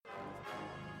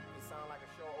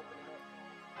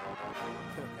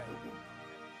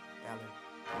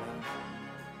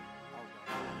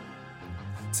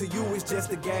To you it's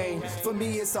just a game, for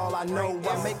me it's all I know.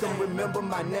 I make them remember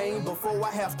my name before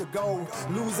I have to go.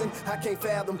 Losing, I can't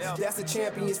fathom, that's a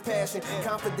champion's passion.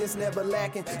 Confidence never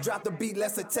lacking, drop the beat,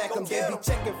 let's attack them. They be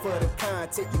checking for the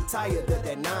content, you tired of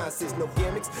that nonsense. No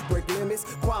gimmicks, break limits,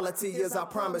 quality is I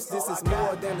promise. This is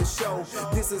more than a show,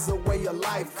 this is a way of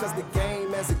life. Cause the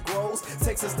game as it grows,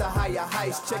 takes us to higher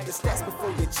heights. Check the stats before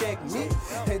you check me.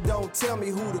 And don't tell me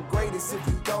who the greatest if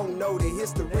you don't know the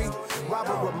history.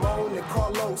 Robert, Ramon, and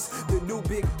Carlos, the new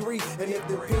big three. And if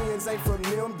the opinions ain't from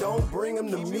them, don't bring them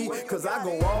to me. Cause I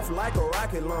go off like a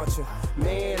rocket launcher.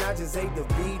 Man, I just hate the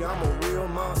beat, I'm a real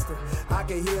monster. I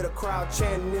can hear the crowd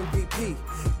chanting MVP,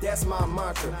 that's my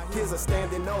mantra. Here's a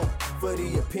standing O for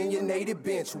the opinionated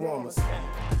bench warmers.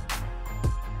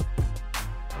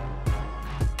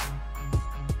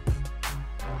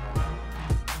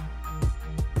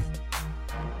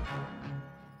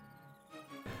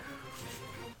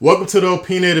 Welcome to the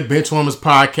Opinionated Benchwarmers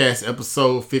Podcast,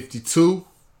 episode 52,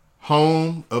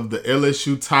 home of the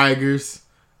LSU Tigers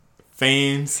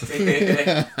fans.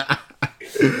 Let's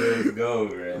go,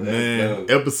 man. Let's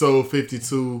go. Episode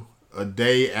 52, a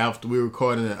day after we're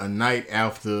recording it, a night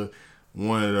after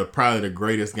one of the probably the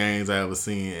greatest games I ever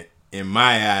seen in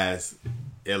my eyes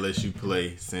LSU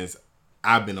play since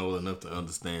I've been old enough to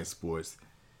understand sports.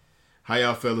 How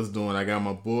y'all fellas doing? I got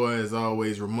my boy, as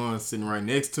always, Ramon, sitting right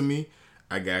next to me.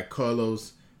 I got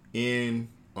Carlos in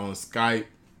on Skype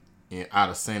and out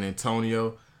of San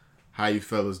Antonio. How you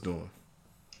fellas doing?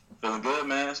 Feeling good,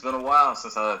 man. It's been a while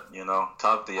since I,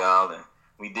 talked to y'all, and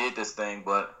we did this thing,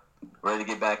 but ready to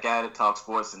get back at it, talk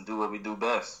sports, and do what we do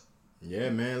best. Yeah,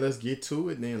 man. Let's get to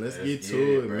it, then. Let's get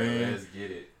to it, man. Let's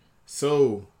get it.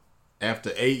 So,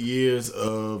 after 8 years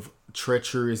of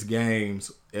treacherous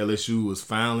games, LSU was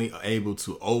finally able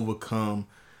to overcome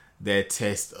that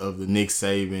test of the Nick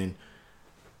Saban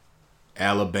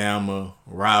Alabama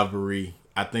rivalry.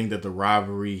 I think that the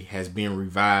rivalry has been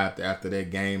revived after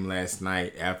that game last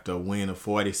night, after a win of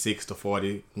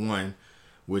 46-41,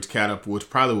 which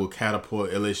probably will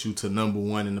catapult LSU to number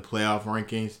one in the playoff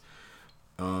rankings.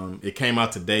 It came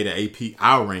out today, the AP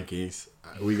our rankings.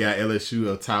 We got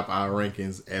LSU atop our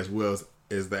rankings as well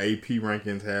as the AP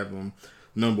rankings have them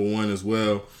number one as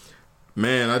well.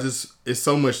 Man, it's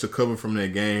so much to cover from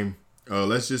that game.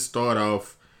 Let's just start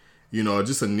off.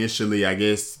 Just initially, I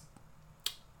guess,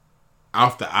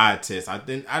 off the eye test, I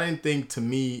didn't think, to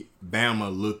me,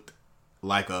 Bama looked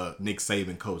like a Nick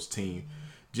Saban coach team.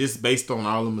 Just based on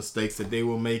all the mistakes that they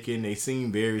were making, they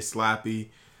seemed very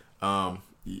sloppy.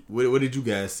 What did you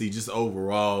guys see, just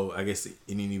overall, I guess,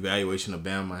 in an evaluation of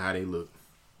Bama, how they look?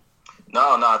 No,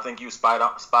 I think you spot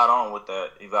on with that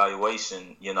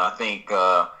evaluation. I think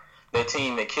their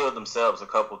team, they killed themselves a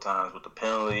couple times with the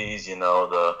penalties,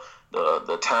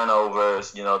 the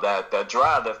turnovers, that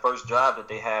drive, that first drive that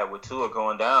they had with Tua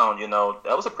going down,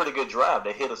 that was a pretty good drive.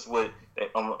 They hit us they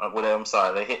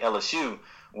hit LSU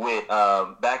with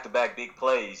back-to-back big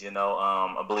plays,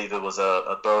 I believe it was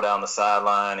a throw down the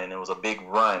sideline and it was a big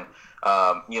run.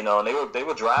 And they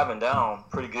were driving down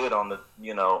pretty good on the,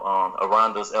 on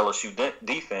Aranda's LSU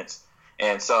defense.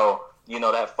 And so,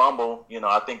 that fumble,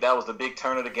 I think that was the big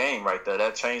turn of the game right there.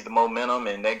 That changed the momentum,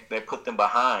 and they put them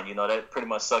behind. That pretty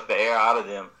much sucked the air out of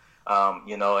them.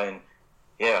 And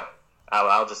yeah,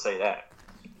 I'll just say that.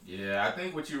 Yeah, I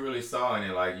think what you really saw in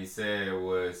it, like you said,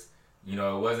 was,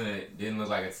 it didn't look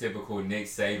like a typical Nick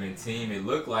Saban team. It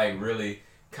looked like really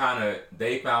kind of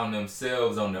they found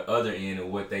themselves on the other end of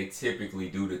what they typically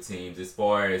do to teams, as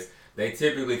far as they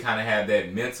typically kind of have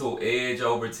that mental edge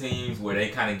over teams where they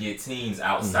kind of get teams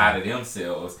outside of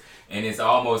themselves. And it's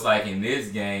almost like in this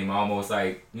game, I don't want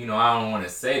to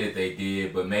say that they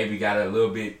did, but maybe got a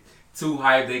little bit too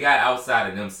hyped. They got outside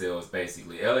of themselves,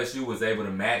 basically. LSU was able to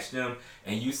match them.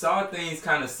 And you saw things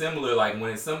kind of similar, like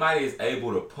when somebody is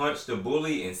able to punch the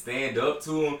bully and stand up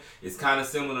to him, it's kind of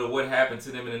similar to what happened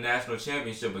to them in the national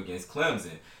championship against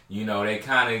Clemson. They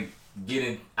kind of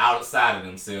getting outside of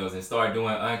themselves and start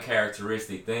doing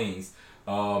uncharacteristic things.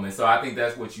 And so I think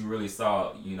that's what you really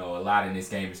saw, a lot in this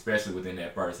game, especially within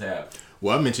that first half.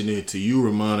 Well, I mentioned it to you,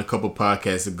 Ramon, a couple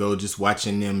podcasts ago, just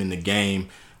watching them in the game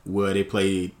where they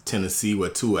played Tennessee, where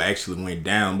Tua actually went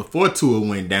down. Before Tua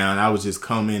went down, I was just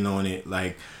commenting on it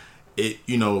like,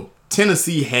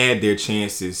 Tennessee had their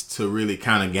chances to really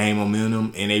kind of gain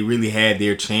momentum, and they really had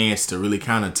their chance to really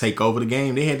kind of take over the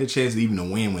game. They had the chance even to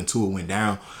win when Tua went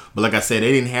down. But like I said,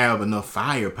 they didn't have enough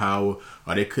firepower,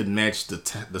 or they couldn't match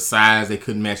the size. They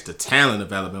couldn't match the talent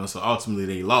of Alabama, so ultimately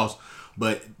they lost.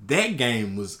 But that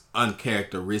game was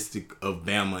uncharacteristic of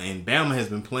Bama, and Bama has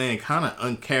been playing kind of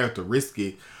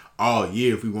uncharacteristic all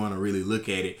year if we want to really look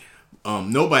at it.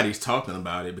 Nobody's talking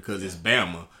about it because it's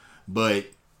Bama, but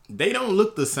they don't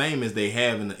look the same as they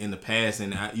have in the past.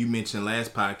 And you mentioned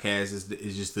last podcast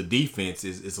is just the defense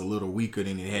is a little weaker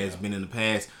than it has been in the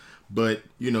past. But,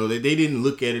 you know, they didn't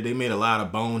look at it. They made a lot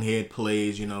of bonehead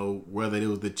plays, you know, whether it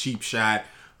was the cheap shot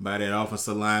by that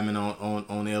offensive lineman on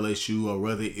LSU or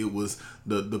whether it was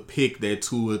the pick that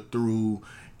Tua threw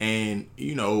and,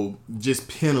 you know, just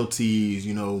penalties,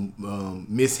 you know,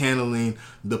 mishandling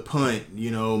the punt, you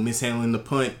know,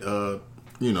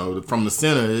 from the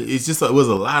center. It's just it was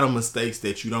a lot of mistakes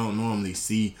that you don't normally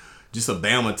see just a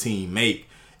Bama team make.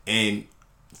 And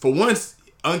for once,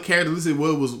 uncharacteristic,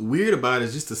 what was weird about it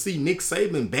is just to see Nick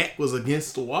Saban back was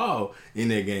against the wall in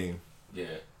that game. Yeah.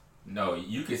 No,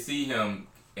 you could see him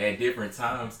at different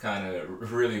times kind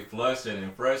of really flustered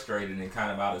and frustrated and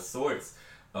kind of out of sorts.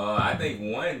 I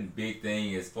think one big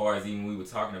thing as far as even we were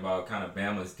talking about kind of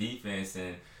Bama's defense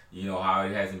and, you know, how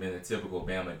it hasn't been a typical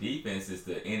Bama defense is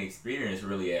the inexperience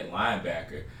really at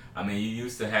linebacker. I mean, you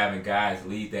used to having guys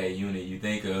lead that unit. You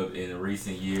think of, in the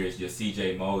recent years, your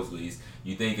C.J. Mosleys.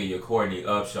 You think of your Courtney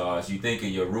Upshaws. You think of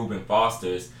your Reuben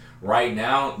Fosters. Right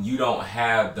now, you don't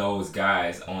have those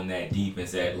guys on that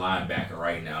defense at linebacker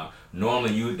right now.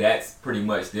 Normally, that's pretty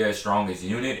much their strongest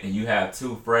unit, and you have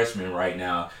two freshmen right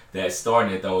now that's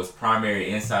starting at those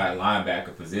primary inside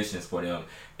linebacker positions for them.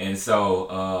 And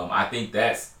so I think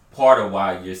that's part of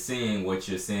why you're seeing what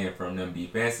you're seeing from them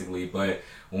defensively. But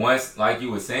once, like you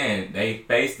were saying, they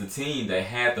faced the team that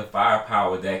had the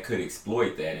firepower that could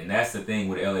exploit that. And that's the thing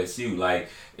with LSU. Like,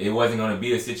 it wasn't going to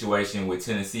be a situation with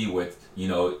Tennessee with, you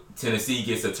know, Tennessee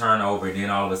gets a turnover and then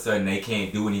all of a sudden they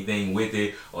can't do anything with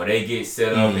it, or they get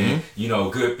set up in, you know,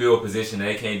 good field position and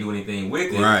they can't do anything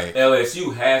with it. Right.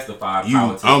 LSU has the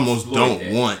firepower to almost don't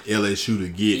that. want LSU to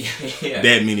get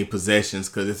that many possessions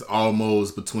because it's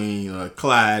almost between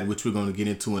Clyde, which we're going to get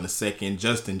into in a second,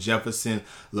 Justin Jefferson,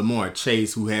 Lamar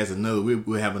Chase, who has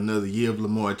we'll have another year of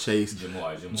Lamar Chase.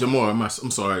 Jamar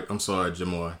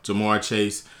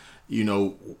Chase. You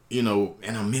know,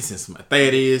 and I'm missing some.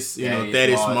 Thaddeus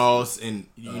Moss, and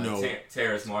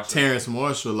Terrace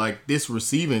Marshall. Like, this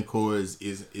receiving core is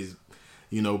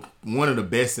you know, one of the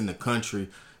best in the country.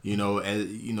 You know,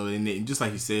 and just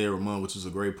like you said, Ramon, which was a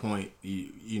great point.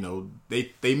 You know,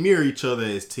 they mirror each other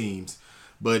as teams.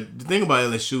 But the thing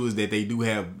about LSU is that they do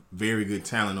have very good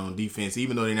talent on defense,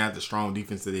 even though they're not the strong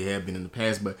defense that they have been in the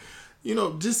past. But, you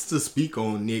know, just to speak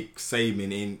on Nick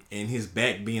Saban and his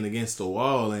back being against the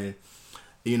wall, and,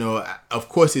 you know, of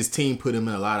course his team put him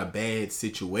in a lot of bad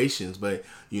situations, but,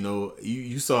 you know,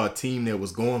 you saw a team that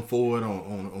was going forward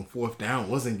on fourth down,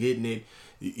 wasn't getting it.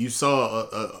 You saw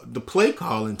the play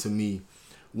calling to me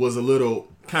was a little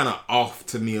kind of off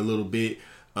to me a little bit.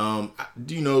 Am I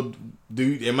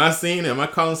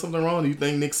calling something wrong? Do you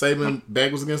think Nick Saban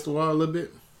back was against the wall a little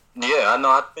bit? Yeah, I know.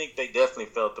 I think they definitely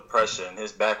felt the pressure, and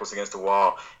his back was against the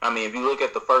wall. I mean, if you look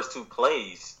at the first two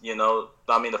plays, you know,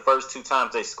 the first two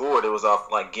times they scored, it was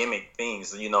off like gimmick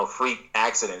things, you know, freak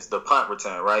accidents, the punt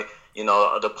return, right? You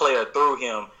know, the player threw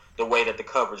him the way that the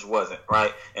coverage wasn't,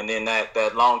 right? And then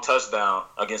that long touchdown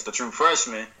against the true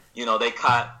freshman, you know, they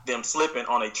caught them slipping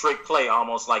on a trick play,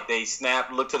 almost like they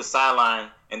looked to the sideline,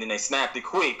 and then they snapped it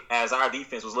quick as our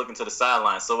defense was looking to the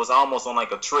sideline. So it was almost on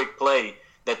like a trick play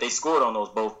that they scored on those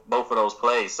both of those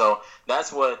plays. So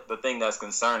that's what the thing that's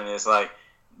concerning is, like,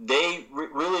 they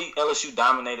really LSU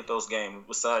dominated those games.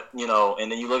 You know,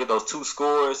 and then you look at those two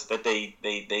scores that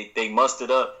they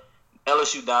mustered up.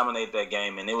 LSU dominated that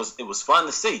game, and it was fun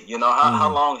to see. You know,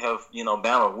 how long have, you know,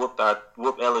 Bama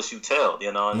whooped LSU tail?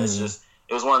 You know, and it's just,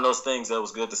 it was one of those things that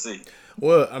was good to see.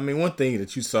 Well, I mean, one thing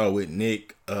that you saw with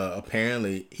Nick,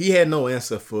 apparently he had no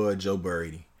answer for Joe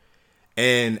Brady,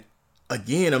 and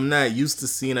again, I'm not used to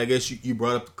seeing. I guess you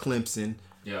brought up Clemson.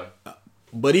 Yeah.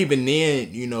 But even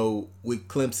then, you know, with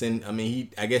Clemson, I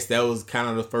mean, I guess that was kind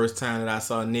of the first time that I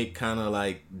saw Nick kind of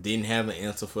like didn't have an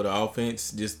answer for the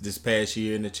offense just this past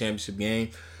year in the championship game.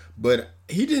 But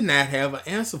he did not have an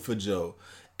answer for Joe.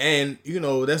 And, you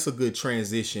know, that's a good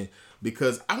transition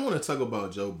because I want to talk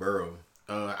about Joe Burrow.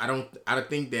 I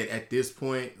think that at this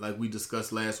point, like we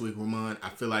discussed last week, Ramon, I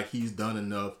feel like he's done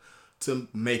enough to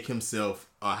make himself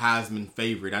a Heisman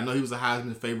favorite. I know he was a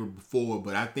Heisman favorite before,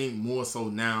 but I think more so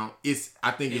now, it's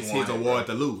his award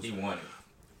to lose. He won it.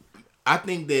 I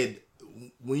think that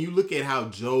when you look at how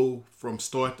Joe, from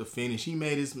start to finish, he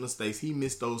made his mistakes. He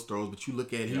missed those throws, but you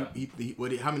look at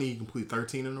how many he completed?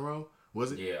 13 in a row?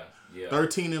 Was it? Yeah.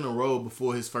 13 in a row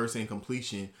before his first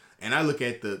incompletion. And I look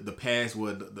at the pass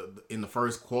where in the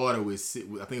first quarter I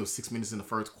think it was 6 minutes in the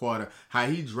first quarter, how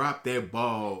he dropped that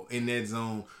ball in that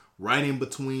zone right in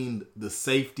between the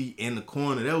safety and the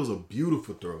corner. That was a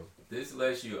beautiful throw. This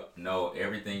lets you know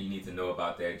everything you need to know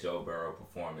about that Joe Burrow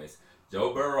performance.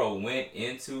 Joe Burrow went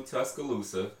into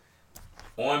Tuscaloosa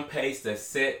on pace to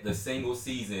set the single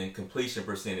season completion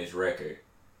percentage record.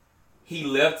 He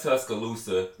left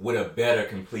Tuscaloosa with a better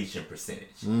completion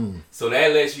percentage. So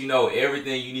that lets you know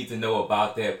everything you need to know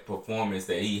about that performance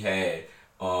that he had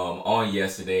on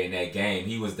yesterday in that game.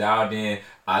 He was dialed in.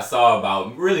 I saw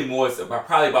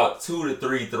probably about 2 to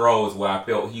 3 throws where I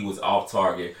felt he was off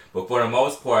target. But for the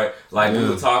most part, like we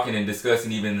were talking and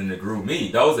discussing even in the group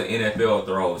those are NFL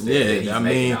throws that he's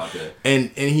making out there. And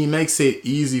he makes it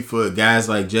easy for guys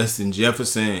like Justin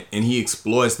Jefferson, and he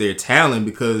exploits their talent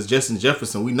because Justin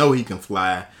Jefferson, we know he can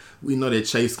fly. We know that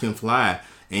Chase can fly.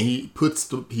 And he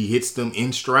hits them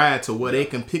in stride to where they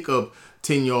can pick up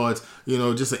 10 yards.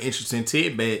 Just an interesting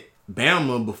tidbit.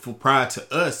 Bama, prior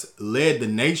to us, led the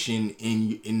nation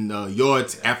in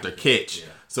yards after catch. Yeah.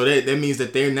 So that means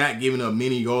that they're not giving up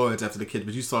many yards after the catch.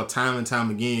 But you saw time and time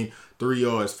again, 3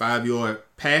 yards, 5 yard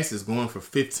passes going for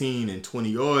 15 and 20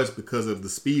 yards because of the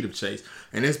speed of Chase.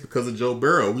 And that's because of Joe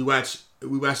Burrow. We watch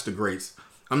the greats.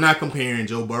 I'm not comparing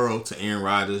Joe Burrow to Aaron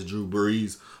Rodgers, Drew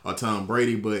Brees, or Tom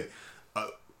Brady, but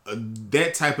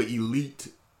that type of elite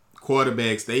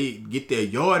quarterbacks, they get their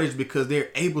yardage because they're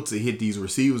able to hit these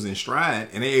receivers in stride,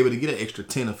 and they're able to get an extra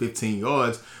 10 or 15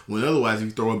 yards when otherwise if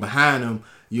you throw it behind them,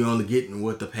 you're only getting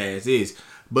what the pass is.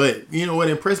 But what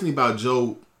impressed me about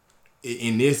Joe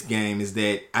in this game is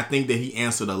that I think that he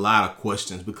answered a lot of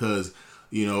questions because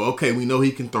okay, we know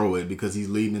he can throw it because he's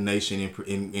leading the nation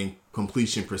in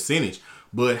completion percentage,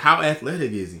 but how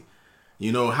athletic is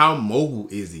he? How mobile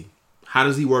is he? How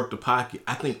does he work the pocket?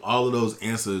 I think all of those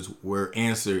answers were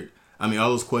answered. All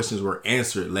those questions were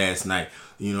answered last night.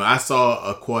 I saw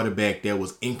a quarterback that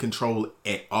was in control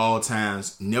at all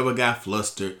times, never got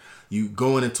flustered. You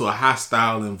going into a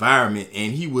hostile environment,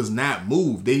 and he was not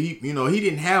moved. He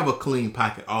didn't have a clean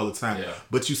pocket all the time. Yeah.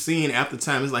 But you seeing after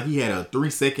time, it's like he had a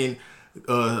 3-second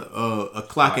a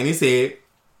clock in his head,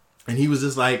 and he was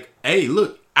just like, "Hey,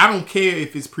 look. I don't care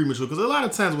if it's premature," because a lot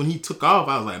of times when he took off,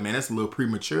 I was like, man, that's a little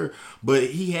premature. But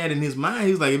he had in his mind,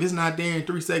 he was like, if it's not there in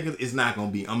 3 seconds, it's not going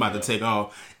to be. I'm about to take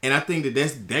off. And I think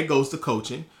that goes to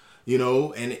coaching,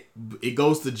 and it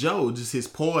goes to Joe, just his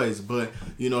poise. But,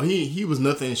 he was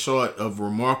nothing short of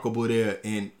remarkable there.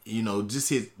 And, I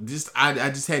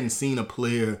just hadn't seen a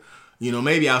player,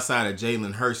 maybe outside of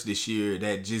Jalen Hurts this year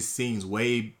that just seems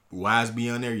way wise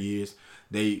beyond their years.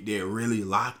 They're really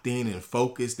locked in and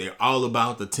focused. They're all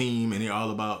about the team, and they're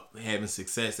all about having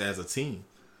success as a team.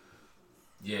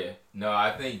 Yeah. No,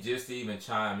 I think just to even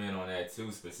chime in on that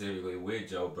too, specifically with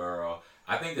Joe Burrow,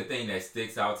 I think the thing that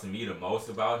sticks out to me the most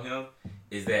about him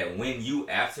is that when you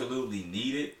absolutely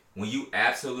need it, when you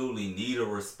absolutely need a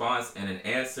response and an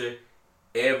answer,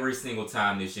 every single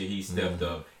time this year he stepped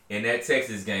up. In that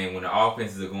Texas game, when the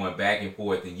offenses are going back and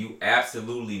forth and you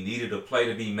absolutely needed a play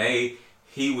to be made,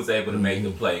 he was able to make the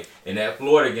play. In that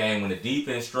Florida game, when the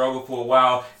defense struggled for a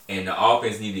while and the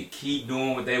offense needed to keep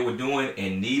doing what they were doing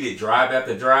and needed drive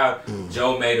after drive,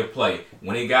 Joe made a play.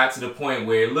 When it got to the point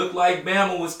where it looked like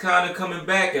Bama was kind of coming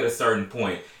back at a certain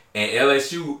point and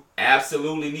LSU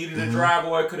absolutely needed a drive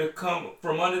or it could have come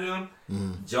from under them,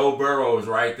 Joe Burrow was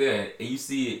right there. And you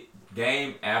see it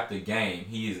game after game.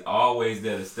 He is always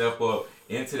there to step up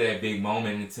into that big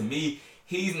moment. And to me,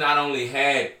 he's not only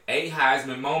had a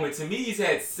Heisman moment. To me, he's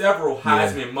had several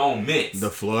Heisman moments. The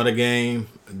Florida game,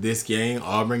 this game,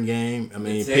 Auburn game.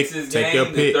 The Texas game, take your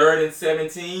pick. The 3rd and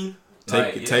 17.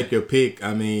 Take your pick.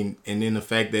 And then the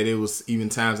fact that it was even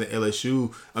times at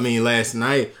LSU. Last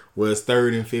night was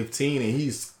 3rd and 15, and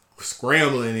he's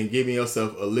scrambling and giving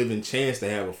yourself a living chance to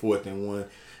have a 4th and 1.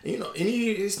 And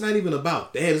it's not even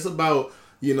about that. It's about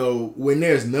when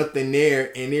there's nothing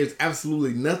there and there's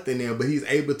absolutely nothing there, but he's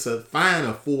able to find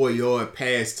a 4-yard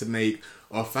pass to make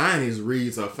or find his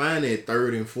reads or find that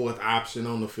 3rd and 4th option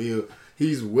on the field.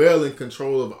 He's well in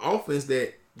control of offense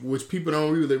which people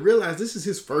don't really realize. This is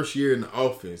his first year in the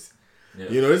offense. Yeah.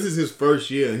 This is his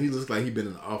first year, and he looks like he's been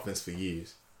in the offense for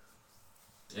years.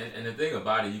 And the thing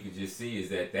about it, you can just see is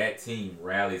that team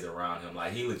rallies around him.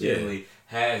 Like, he legitimately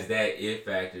has that it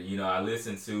factor. I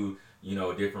listen to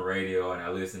different radio, and I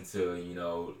listened to,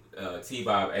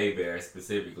 T-Bob Hebert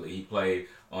specifically. He played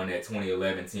on that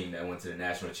 2011 team that went to the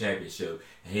national championship.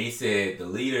 And he said the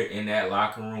leader in that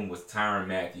locker room was Tyrann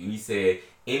Mathieu. He said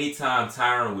anytime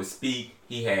Tyron would speak,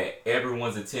 he had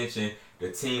everyone's attention.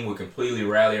 The team would completely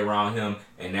rally around him,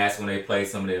 and that's when they played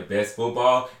some of their best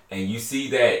football. And you see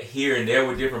that here and there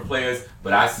with different players,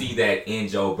 but I see that in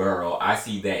Joe Burrow. I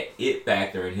see that it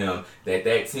factor in him,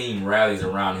 that team rallies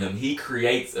around him. He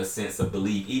creates a sense of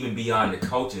belief, even beyond the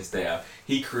coaching staff.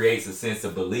 He creates a sense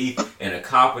of belief and a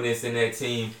confidence in that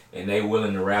team, and they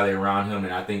willing to rally around him.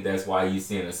 And I think that's why you're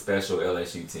seeing a special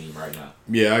LSU team right now.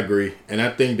 Yeah, I agree. And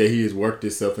I think that he has worked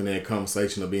himself in that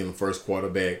conversation of being the first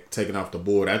quarterback taken off the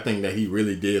board. I think that he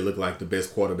really did look like the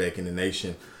best quarterback in the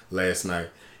nation last night.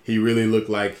 He really looked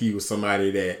like he was somebody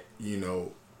that,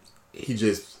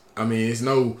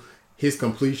 his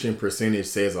completion percentage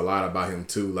says a lot about him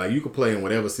too. Like, you could play in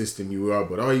whatever system you are,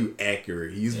 but are you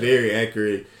accurate? He's very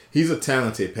accurate. He's a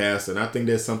talented passer, and I think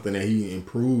that's something that he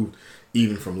improved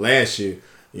even from last year.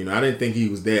 I didn't think he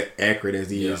was that accurate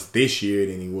as he is this year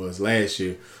than he was last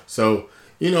year. So,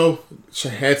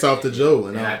 hats off to Joe.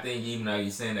 And I think even though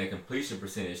you're saying that completion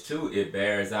percentage too, it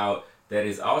bears out that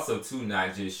it's also too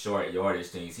not just short yardage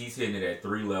things. He's hitting it at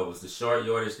 3 levels: the short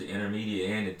yardage, the intermediate,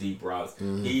 and the deep routes.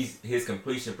 Mm-hmm. His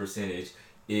completion percentage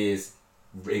is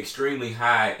extremely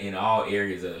high in all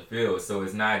areas of the field. So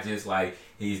it's not just like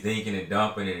he's dinking and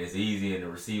dumping and it's easy and the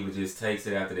receiver just takes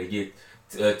it after they get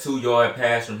a 2-yard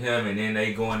pass from him and then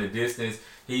they go in the distance.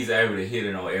 He's able to hit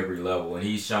it on every level, and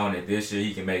he's shown that this year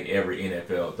he can make every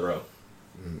NFL throw.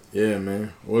 Yeah,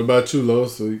 man. What about you, Lo?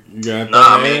 So you got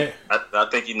I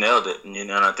think you nailed it.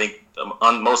 And I think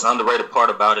the most underrated part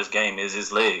about his game is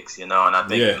his legs. And I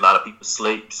think a lot of people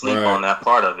sleep on that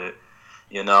part of it.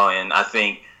 And I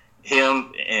think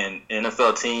him and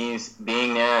NFL teams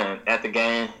being there and at the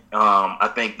game,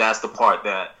 I think that's the part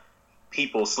that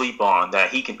people sleep on, that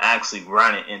he can actually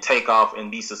run it and take off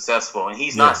and be successful. And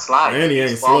he's not sliding. And he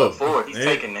ain't slow. Forward. He's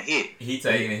taking the hit. He's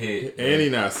taking the hit. And he's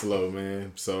not slow,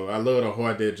 man. So I love the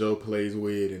heart that Joe plays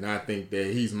with, and I think that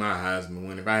he's my Heisman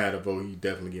winner. If I had a vote, he'd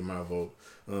definitely get my vote.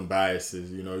 Unbiased.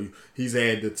 He's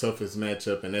had the toughest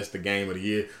matchup, and that's the game of the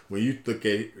year. When you look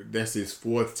at that's his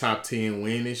 4th top 10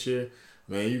 win this year,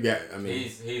 man, he's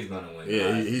gonna win.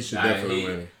 Yeah, he should definitely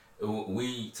win it.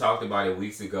 We talked about it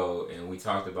weeks ago, and we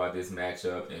talked about this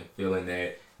matchup and feeling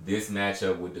that this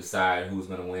matchup would decide who's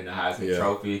going to win the Heisman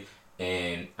Trophy.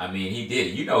 And, he did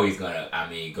it. He's going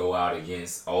to, go out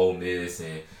against Ole Miss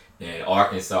and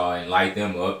Arkansas and light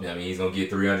them up. He's going to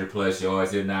get 300-plus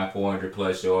yards, if not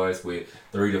 400-plus yards, with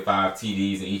 3 to 5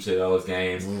 TDs in each of those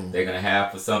games. They're going to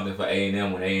have something for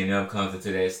A&M when A&M comes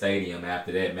into that stadium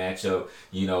after that matchup,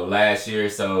 last year.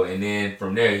 So, and then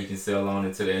from there, he can sail on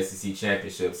into the SEC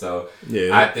championship. So,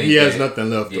 I think he has nothing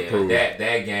left to prove. That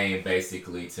game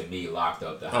basically, to me, locked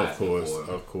up the Heisman.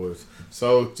 Of course.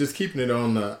 So, just keeping it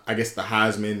on the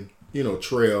Heisman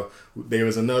trail. There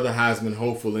was another Heisman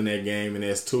hopeful in that game, and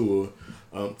that's Tua.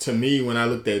 To me, when I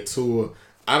looked at Tua,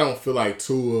 I don't feel like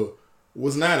Tua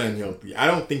was not unhealthy. I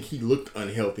don't think he looked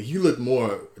unhealthy. He looked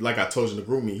more, like I told you in the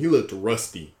group meeting, he looked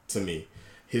rusty to me.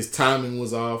 His timing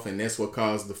was off, and that's what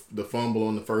caused the fumble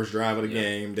on the first drive of the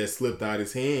game that slipped out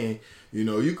his hand.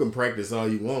 You can practice all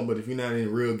you want, but if you're not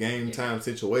in real game time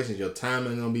situations, your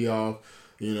timing going to be off.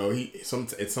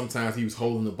 Sometimes he was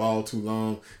holding the ball too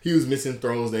long. He was missing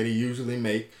throws that he usually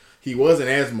make. He wasn't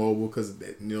as mobile because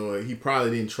he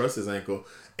probably didn't trust his ankle.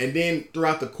 And then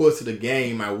throughout the course of the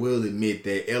game, I will admit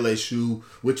that LSU,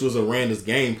 which was Aranda's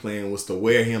game plan, was to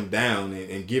wear him down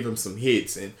and give him some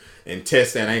hits and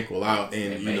test that ankle out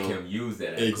and make him use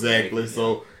that ankle. Exactly.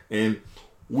 So, and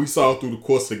we saw through the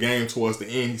course of the game towards the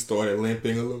end, he started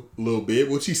limping a little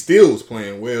bit, which he still was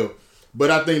playing well.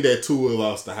 But I think that Tua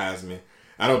lost the Heisman.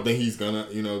 I don't think he's gonna,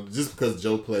 just because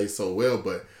Joe plays so well,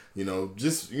 but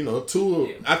Tua.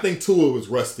 Yeah. I think Tua was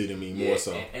rusty to me more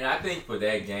so. And I think for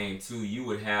that game too, you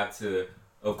would have to,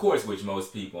 of course, which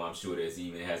most people, I'm sure that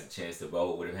even has a chance to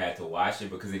vote, would have had to watch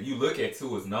it, because if you look at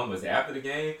Tua's numbers after the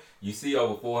game, you see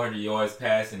over 400 yards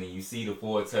passing, and you see the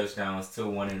 4 touchdowns to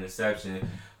 1 interception.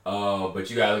 But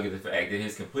you gotta look at the fact that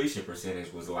his completion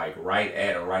percentage was like right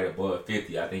at or right above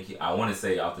 50. I think I want to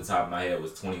say off the top of my head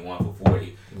was 21 for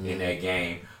 40 in that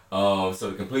game. So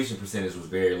the completion percentage was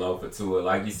very low for Tua.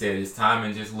 Like you said, his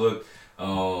timing just looked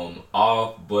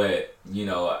off. But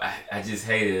I just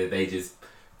hated that they just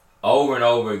over and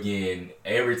over again,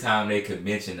 every time they could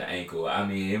mention the ankle.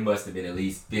 It must have been at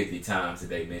least 50 times that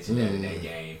they mentioned that in that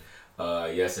game.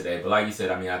 Yesterday. But like you said,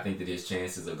 I think that his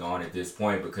chances are gone at this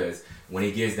point, because when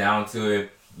he gets down to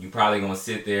it, you probably going to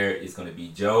sit there. It's going to be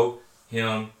Joe,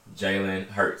 him, Jalen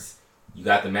Hurts. You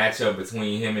got the matchup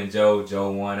between him and Joe.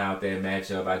 Joe won out that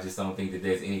matchup. I just don't think that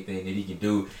there's anything that he can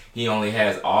do. He only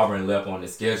has Auburn left on the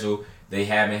schedule. they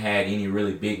haven't had any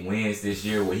really big wins this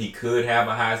year where he could have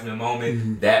a Heisman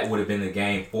moment. That would have been the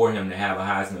game for him to have a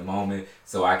Heisman moment.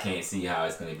 So I can't see how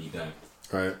it's going to be done.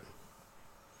 All right.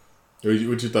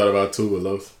 What you thought about Tua,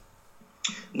 Los?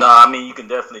 No, I mean, you can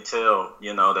definitely tell,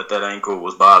 that ankle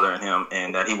was bothering him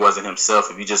and that he wasn't himself.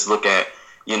 If you just look at,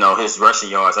 his rushing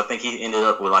yards, I think he ended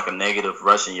up with like a negative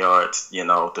rushing yards,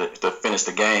 to finish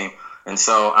the game. And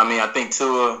so, I mean, I think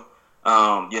Tua,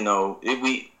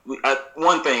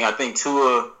 one thing, I think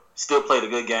Tua still played a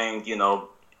good game,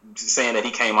 saying that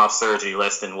he came off surgery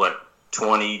less than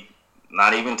 20,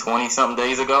 not even 20-something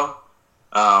days ago.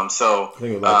 I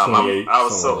think it was like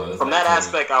 28. From that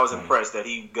aspect, I was impressed that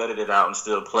he gutted it out and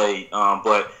still played.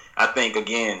 But I think,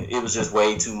 again, it was just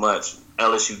way too much.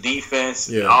 LSU defense,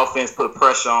 offense put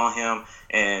pressure on him,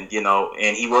 and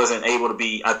he wasn't able to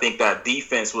be. I think that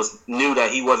defense knew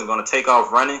that he wasn't going to take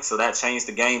off running, so that changed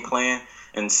the game plan.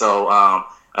 And so,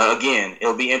 again,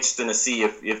 it'll be interesting to see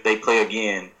if they play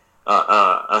again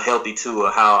a healthy Tua,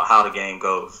 how the game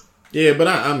goes. Yeah, but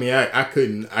I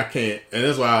can't, and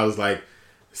that's why I was like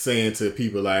saying to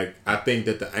people, like, I think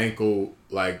that the ankle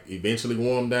like eventually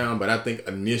wore him down, but I think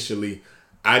initially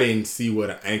I didn't see where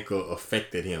the ankle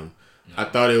affected him. I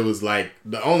thought it was like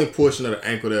the only portion of the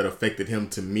ankle that affected him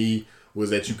to me was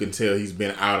that you can tell he's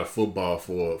been out of football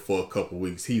for a couple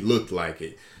weeks. He looked like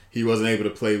it. He wasn't able to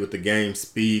play with the game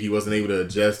speed. He wasn't able to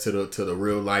adjust to the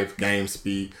real life game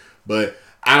speed. But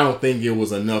I don't think it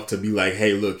was enough to be like,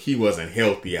 hey, look, he wasn't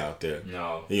healthy out there.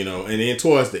 No. And then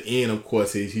towards the end, of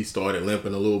course, he started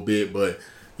limping a little bit. But,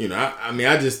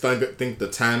 I just think the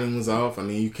timing was off. I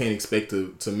mean, you can't expect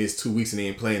to miss 2 weeks and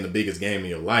then play in the biggest game of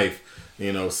your life.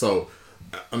 So,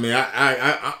 I mean,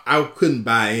 I couldn't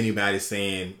buy anybody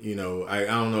saying, I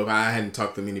don't know if I hadn't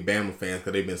talked to many Bama fans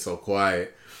because they've been so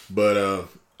quiet. But,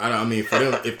 I mean, for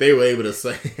them, if they were able to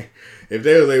say... If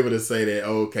they was able to say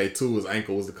that, Tua's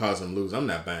ankle was the cause of him losing, I'm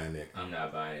not buying that. I'm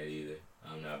not buying it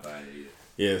either.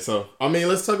 Yeah, so, I mean,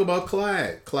 let's talk about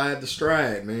Clyde. Clyde the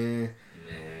Stride, man.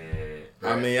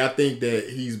 I mean, I think that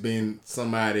he's been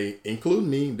somebody, including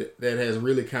me, that has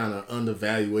really kind of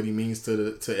undervalued what he means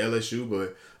to LSU.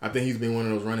 But I think he's been one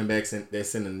of those running backs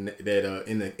that's in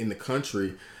the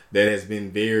country that has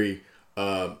been very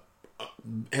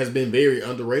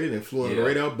underrated and flew under the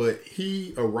radar. But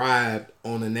he arrived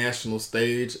on the national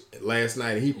stage last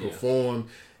night and he performed,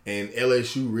 and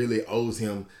LSU really owes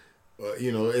him,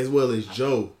 as well as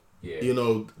Joe.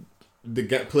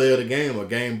 The player of the game or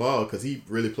game ball, because he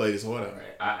really played his heart out.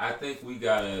 Right. I think we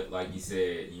gotta, like you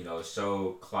said,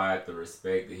 show Clyde the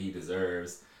respect that he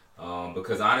deserves.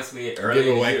 Because honestly, earlier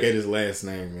give a whack at his last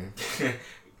name, man.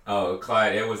 Oh,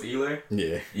 Clyde Edwards-Helaire?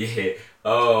 Yeah.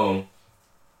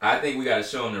 I think we gotta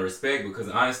show him the respect because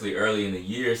honestly, early in the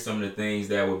year, some of the things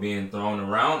that were being thrown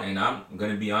around, and I'm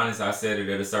gonna be honest, I said it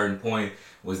at a certain point,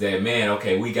 was that, man,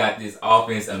 okay, we got this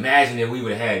offense. Imagine if we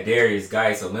would have had Darius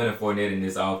Geis or Leonard Fournette in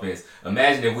this offense.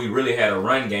 Imagine if we really had a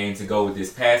run game to go with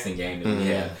this passing game that we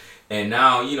have. And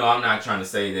now, I'm not trying to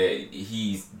say that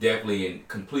he's definitely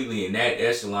completely in that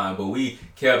echelon, but we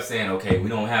kept saying, okay, we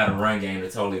don't have a run game to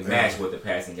totally match what the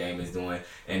passing game is doing.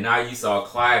 And now you saw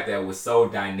Clyde that was so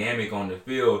dynamic on the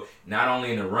field, not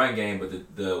only in the run game, but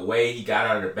the way he got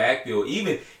out of the backfield.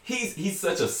 Even he's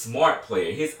such a smart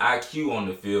player. His IQ on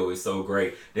the field is so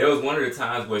great. There was one of the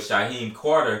times where Shaheem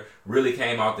Carter really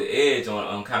came off the edge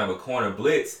on kind of a corner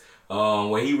blitz,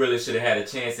 where he really should have had a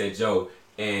chance at Joe.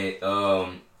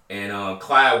 And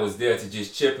Clyde was there to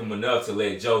just chip him enough to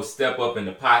let Joe step up in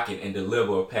the pocket and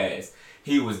deliver a pass.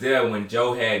 He was there when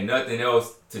Joe had nothing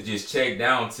else to just check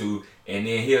down to, and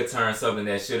then he'll turn something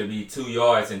that should have been 2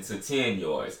 yards into 10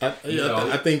 yards. I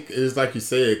think it's like you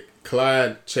said,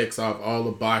 Clyde checks off all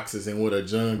the boxes and what a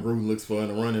John Gruden looks for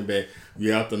in a running back.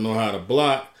 You have to know how to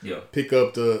block, pick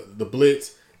up the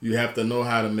blitz. You have to know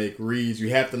how to make reads.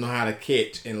 You have to know how to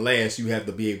catch. And last, you have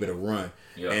to be able to run.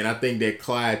 Yep. And I think that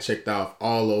Clyde checked off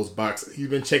all those boxes. He's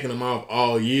been checking them off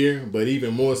all year, but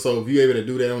even more so, if you're able to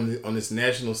do that on this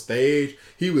national stage,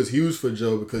 he was huge for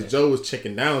Joe because Joe was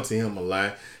checking down to him a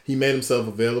lot. He made himself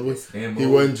available. He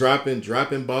wasn't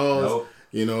dropping balls.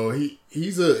 Nope.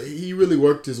 He really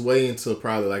worked his way into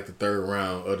probably like the third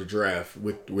round of the draft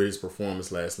with his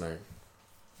performance last night.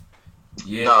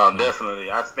 Yeah. No,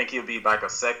 definitely. I think he'll be like a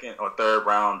second or third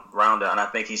rounder, and I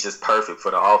think he's just perfect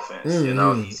for the offense.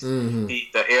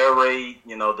 The air raid,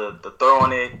 the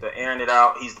throwing it, the airing it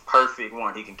out. He's the perfect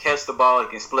one. He can catch the ball. He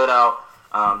can split out.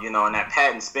 And that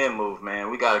patent spin move,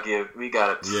 man.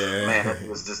 Man, it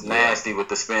was just nasty with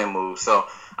the spin move. So,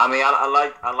 I mean,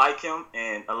 I like him,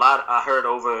 and I heard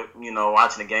over,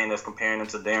 watching the game that's comparing him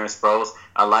to Darren Sproles.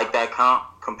 I like that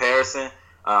comparison.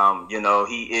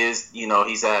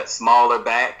 He's that smaller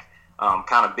back,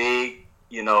 kind of big,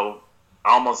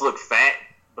 almost look fat,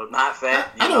 but not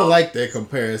fat. I don't like that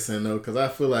comparison, though, because I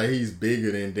feel like he's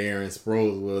bigger than Darren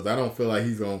Sproles was. I don't feel like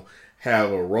he's going to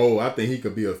have a role. I think he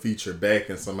could be a feature back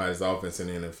in somebody's offense in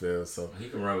the NFL. So he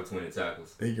can run between the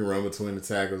tackles. He can run between the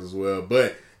tackles as well.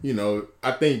 But,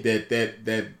 I think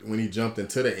that when he jumped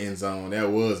into the end zone, that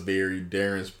was very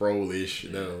Darren Sproles-ish.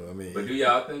 But do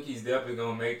y'all think he's definitely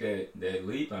going to make that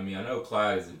leap? I mean, I know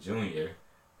Clyde is a junior.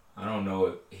 I don't know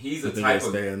if he's the type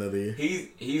of another year.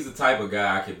 He's the type of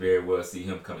guy I could very well see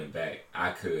him coming back.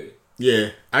 I could. Yeah,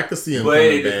 I could see him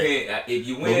coming back. If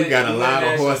you win, but we got a lot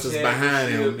of horses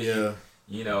behind him. Yeah.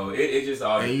 It just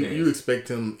all depends. And you expect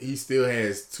him. He still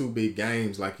has 2 big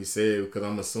games, like you said, because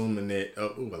I'm assuming that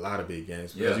a lot of big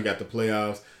games because you got the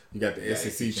playoffs, you got the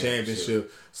SEC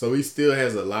championship, so he still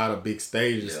has a lot of big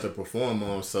stages to perform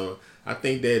on. So I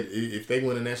think that if they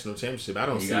win a national championship, I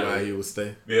don't see why he would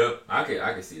stay. Yeah, I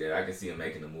can see that. I can see him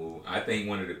making the move. I think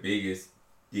one of the biggest,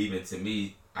 even to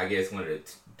me, I guess one of the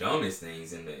dumbest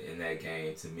things in that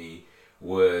game to me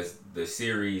was the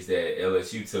series that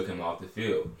LSU took him off the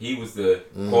field. He was the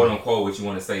quote-unquote, what you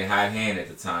want to say, hot hand at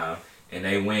the time, and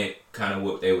they went kind of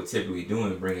what they were typically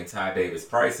doing, bringing Ty Davis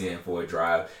Price in for a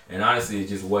drive, and honestly, it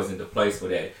just wasn't the place for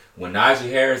that. When Najee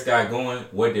Harris got going,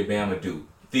 what did Bama do?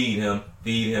 Feed him.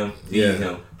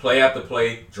 Play after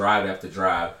play, drive after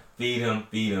drive. Feed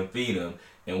him.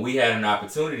 And we had an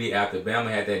opportunity after Bama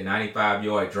had that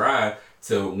 95-yard drive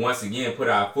to once again put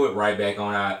our foot right back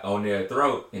on their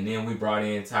throat, and then we brought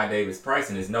in Ty Davis Price,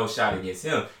 and there's no shot against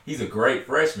him. He's a great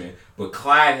freshman, but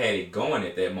Clyde had it going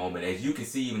at that moment. As you can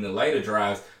see, even the later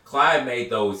drives, Clyde made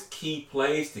those key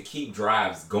plays to keep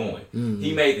drives going. Mm-hmm.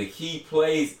 He made the key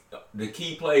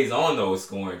plays on those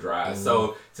scoring drives. Mm-hmm.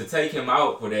 So to take him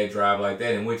out for that drive like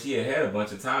that, in which he had a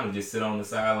bunch of time to just sit on the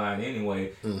sideline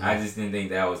anyway, I just didn't think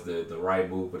that was the right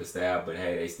move for the staff. But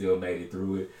hey, they still made it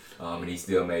through it, and he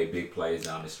still made big plays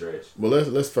down the stretch. Well,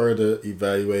 let's further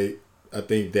evaluate. I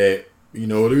think that we're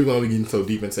going to be getting so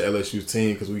deep into LSU's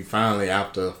team because we finally,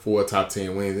 after 4 top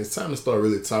 10 wins, it's time to start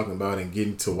really talking about and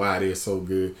getting to why they're so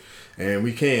good. And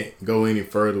we can't go any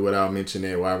further without mentioning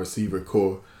that wide receiver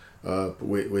core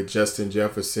with Justin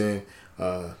Jefferson,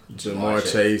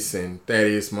 Jamar Chase, and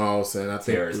Thaddeus Moss, and I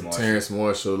think Terrence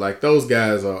Marshall. Like, those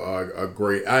guys are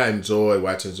great. I enjoyed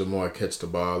watching Jamar catch the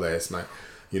ball last night.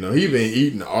 He been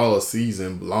eating all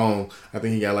season long. I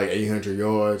think he got like 800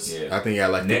 yards. Yeah. I think he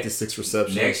got like 56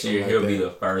 receptions. Next year, he'll be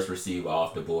the first receiver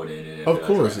off the board in the NFL. Of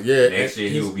course, yeah. Next year,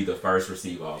 he will be the first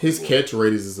receiver off the board. His catch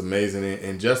radius is amazing.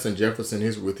 And Justin Jefferson,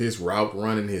 with his route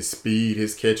running, his speed,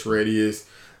 his catch radius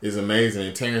is amazing.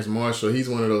 And Terrence Marshall, he's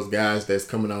one of those guys that's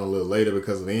coming on a little later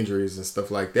because of injuries and stuff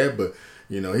like that. But,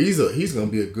 he's going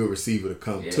to be a good receiver to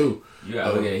come too. You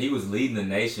got to look at it. He was leading the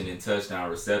nation in touchdown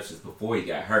receptions before he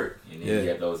got hurt, and then he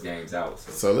got those games out.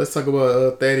 So let's talk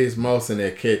about Thaddeus Moss and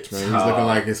that catch, man. He's looking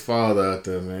like his father out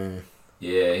there, man.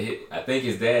 Yeah, I think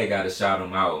his dad got to shout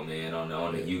him out, man,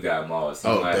 on the You Got Moss.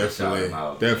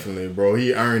 Definitely, bro.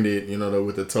 He earned it,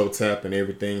 with the toe tap and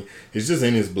everything. It's just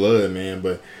in his blood, man.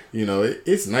 But,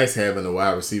 it's nice having a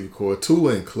wide receiver core,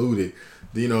 Tua included.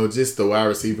 Just the wide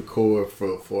receiver core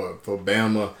for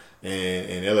Bama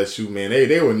and LSU, man,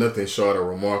 they were nothing short of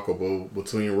remarkable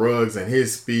between Ruggs and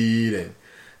his speed and,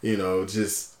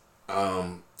 just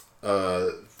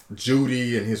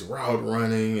Judy and his route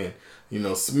running and,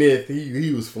 Smith,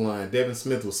 he was flying. Devin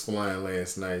Smith was flying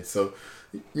last night. So,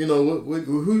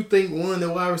 who you think won the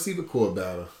wide receiver core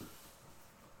battle?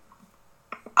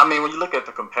 I mean, when you look at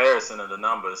the comparison of the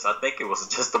numbers, I think it was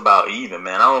just about even,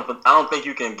 man. I don't think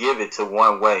you can give it to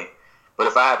one way. But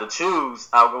if I had to choose,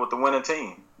 I'll go with the winning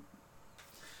team.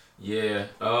 Yeah,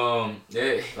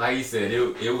 like you said,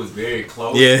 it was very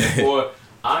close. Yeah.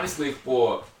 Honestly,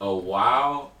 for a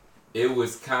while, it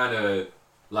was kind of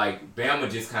like Bama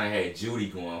just kind of had Judy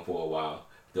going for a while.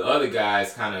 The other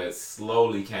guys kind of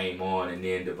slowly came on, and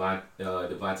then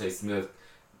Devontae Smith.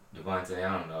 Devontae,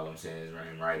 I don't know if I'm saying his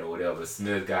name right or whatever.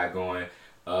 Smith got going.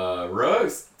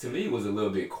 Ruggs, to me, was a little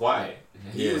bit quiet.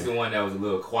 He was the one that was a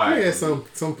little quiet. Yeah, some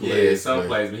plays. Yeah, some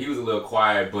plays, but he was a little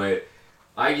quiet. But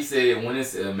like you said, when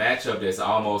it's a matchup that's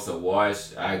almost a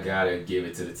wash, I got to give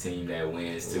it to the team that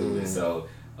wins, too. And so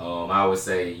I would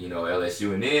say,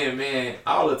 LSU. And then, man,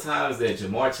 all the times that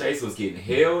Jamar Chase was getting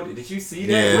held, did you see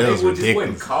that? Yeah, that was ridiculous. Just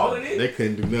wasn't calling it. They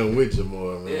couldn't do nothing with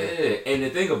Jamar, man. Yeah, and the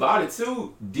thing about it,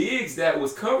 too, Diggs that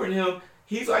was covering him,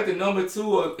 he's like the number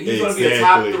 2. He's going to be a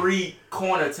top 3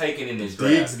 corner taken in this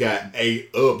draft. Diggs got 8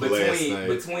 up last night.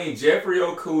 Between Jeffrey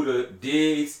Okudah,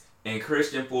 Diggs, and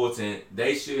Christian Fulton,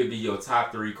 they should be your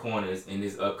top 3 corners in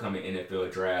this upcoming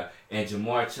NFL draft. And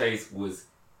Jamar Chase was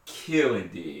killing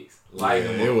Diggs.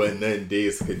 It wasn't nothing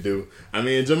Diggs could do. I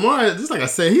mean, Jamar, just like I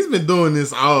said, he's been doing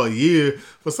this all year.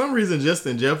 For some reason,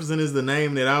 Justin Jefferson is the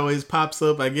name that always pops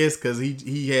up, I guess, because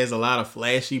he has a lot of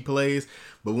flashy plays.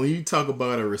 But when you talk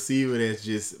about a receiver that's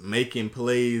just making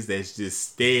plays, that's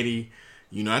just steady,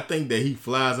 I think that he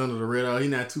flies under the radar. He's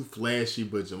not too flashy,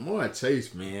 but Jamar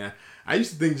Chase, man, I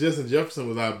used to think Justin Jefferson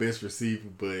was our best receiver,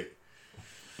 but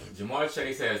Jamar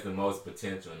Chase has the most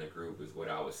potential in the group, is what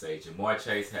I would say. Jamar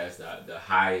Chase has the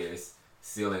highest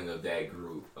ceiling of that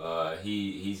group.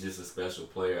 He's just a special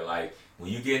player. Like,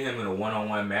 when you get him in a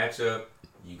one-on-one matchup,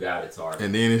 you got to target.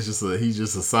 And then he's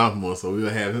just a sophomore, so we'll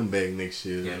have him back next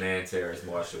year. And then Terrace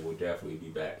Marshall will definitely be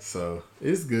back. So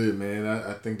it's good, man.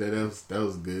 I think that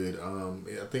was good.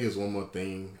 I think it's one more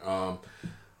thing.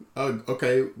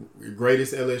 Okay,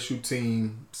 greatest LSU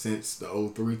team since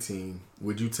the 03 team.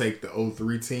 Would you take the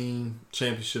 03 team,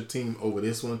 championship team, over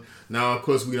this one? Now, of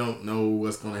course, we don't know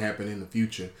what's going to happen in the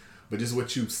future, but just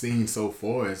what you've seen so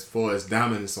far as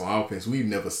dominance on offense. We've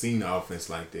never seen an offense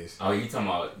like this. Oh, you talking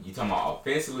about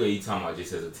offensively, or you talking about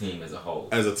just as a team as a whole?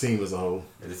 As a team as a whole.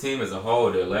 As a team as a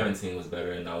whole, the 11 team was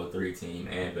better than the 03 team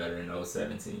and better than the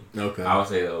 07 team. Okay. I would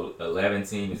say the 11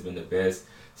 team has been the best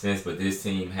since, but this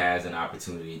team has an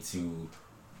opportunity to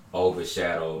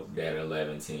overshadow that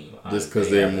 11 team. Just because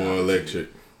they're more electric.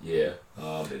 Yeah.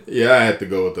 I had to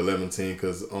go with the 11 team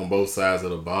because on both sides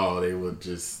of the ball, they were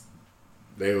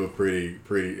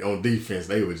pretty on defense.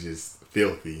 They were just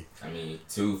filthy. I mean,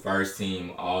 2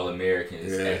 first-team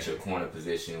All-Americans at your corner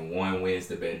position. One wins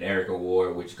the Bednarik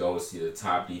Award, which goes to the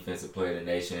top defensive player in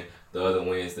the nation. The other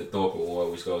wins the Thorpe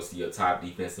Award, which goes to your top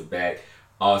defensive back.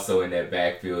 Also in that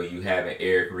backfield, you have an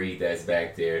Eric Reed that's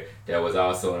back there that was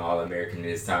also an All-American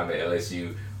this time at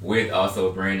LSU, with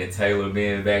also Brandon Taylor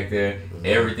being back there. Mm-hmm.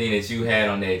 Everything that you had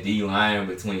on that D-line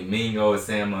between Mingo and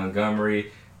Sam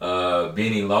Montgomery,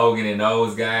 Benny Logan and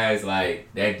those guys,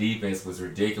 like, that defense was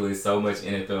ridiculous. So much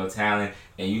NFL talent.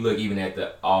 And you look even at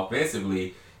the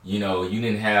offensively, you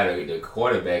didn't have the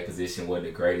quarterback position wasn't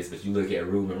the greatest, but you look at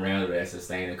Ruben Randle that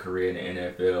sustained a career in the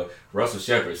NFL. Russell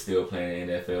Shepard's still playing in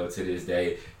the NFL to this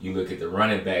day. You look at the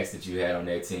running backs that you had on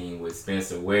that team with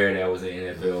Spencer Ware, that was an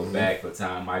NFL back for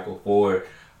time, Michael Ford.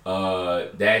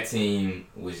 That team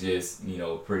was just,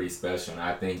 pretty special. And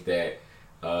I think that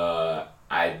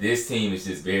this team is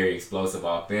just very explosive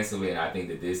offensively, and I think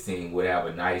that this team would have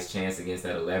a nice chance against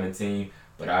that 11 team.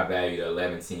 But I value the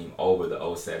 11 team over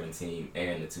the 07 team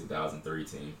and the 2003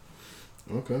 team.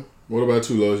 Okay. What about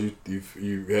you, Lowe's?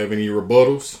 You have any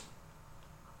rebuttals?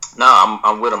 No,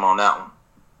 I'm with him on that one.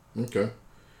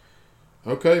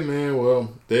 Okay, man.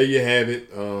 Well, there you have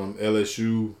it.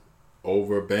 LSU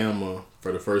over Bama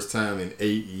for the first time in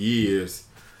 8 years.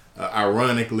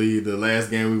 Ironically, the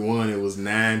last game we won, it was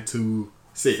 9-6.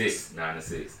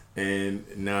 9-6. And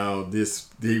now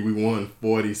we won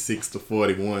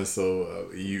 46-41. So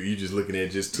you just looking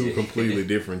at just 2 completely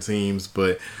different teams.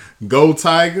 But go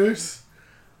Tigers!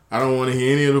 I don't want to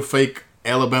hear any of the fake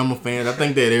Alabama fans. I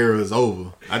think that era is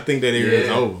over. Because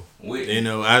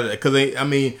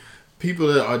people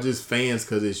that are just fans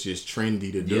because it's just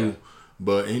trendy to do.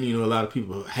 But a lot of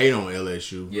people hate on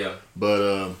LSU. Yeah.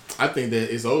 But I think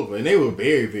that it's over, and they were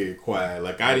very, very quiet.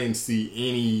 Like, I didn't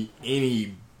see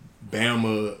any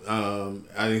Bama.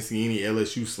 I didn't see any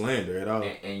LSU slander at all.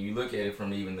 And you look at it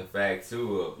from even the fact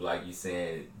too of, like you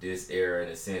saying, this era in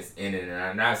a sense ended. And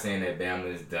I'm not saying that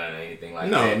Bama has done anything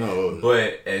like that. No.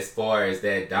 But as far as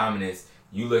that dominance,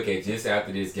 you look at just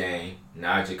after this game,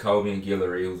 now Jacobian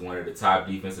Guillory, who's one of the top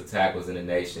defensive tackles in the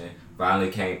nation, finally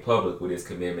came public with his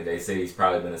commitment. They say he's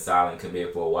probably been a silent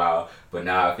commit for a while, but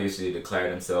now officially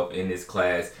declared himself in this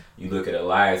class. You look at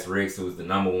Elias Ricks, who's the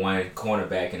number 1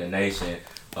 cornerback in the nation,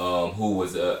 who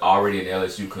was already an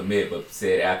LSU commit, but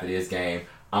said after this game,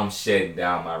 I'm shutting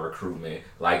down my recruitment.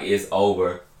 Like, it's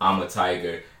over. I'm a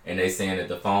Tiger. And they saying that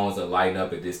the phones are lighting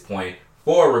up at this point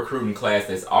for a recruiting class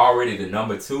that's already the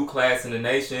number 2 class in the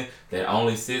nation that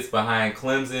only sits behind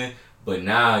Clemson. But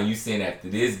now you seeing after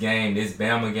this game, this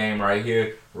Bama game right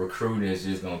here, recruiting is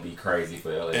just going to be crazy for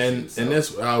LSU. And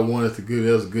that's what I wanted to do.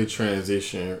 That was a good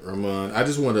transition, Ramon. I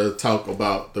just wanted to talk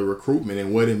about the recruitment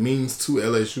and what it means to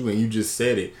LSU, and you just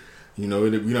said it. We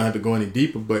don't have to go any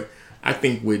deeper, but I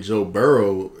think with Joe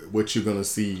Burrow, what you're going to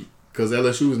see, because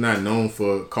LSU is not known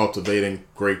for cultivating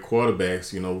great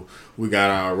quarterbacks. We got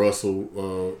our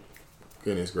Russell,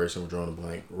 goodness gracious, I'm drawing a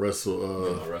blank.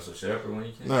 Russell Shepard when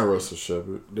he came? Not Russell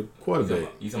Shepard, the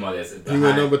quarterback. You talking about that? He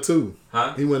went number 2.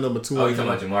 Huh? He went number 2. Oh, you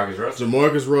talking about Jamarcus Russell?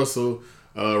 Jamarcus Russell,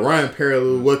 Ryan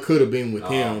Perrilloux, what could have been with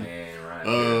him. Man,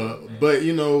 But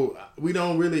we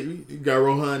don't really. We got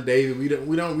Rohan David.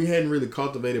 We hadn't really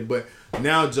cultivated. But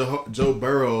now Joe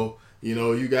Burrow.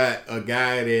 You got a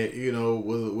guy that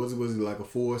was he like a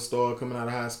 4-star coming out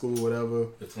of high school, whatever.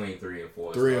 Between 3 and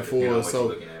 4. 3 and 4.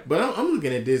 So, but I'm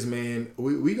looking at this, man.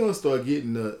 We gonna start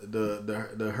getting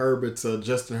the Herberts,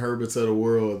 Justin Herberts of the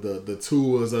world, the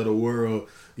Tuas of the world.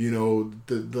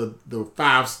 The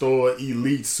 5-star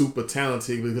elite super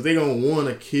talented, because they gonna want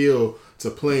to kill to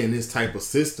play in this type of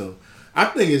system. I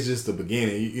think it's just the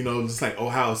beginning. Just like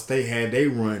Ohio State had they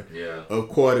run of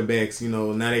quarterbacks.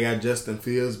 Now they got Justin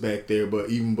Fields back there, but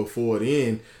even before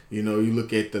then, you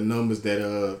look at the numbers that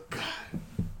the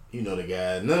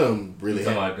guy, none of them really. You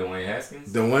talking about Dwayne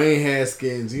Haskins? Dwayne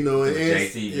Haskins, and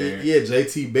JT Barrett. Yeah,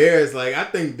 JT Barrett's like, I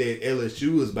think that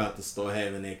LSU is about to start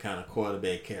having that kind of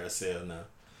quarterback carousel now.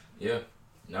 Yeah,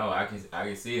 no, I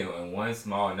can see it. And one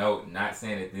small note, not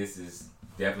saying that this is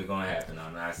definitely going to happen.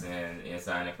 I'm not saying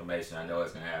inside information. I know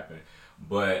it's going to happen.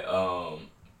 But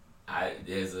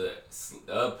there's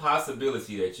a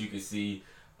possibility that you could see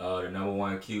the number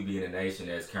 1 QB in the nation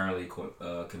that's currently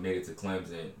committed to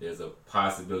Clemson. There's a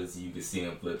possibility you could see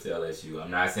him flip to LSU.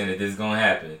 I'm not saying that this is going to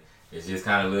happen. It's just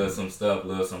kind of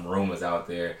some rumors out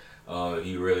there. If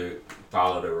you really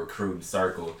follow the recruiting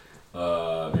circle,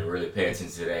 and really pay attention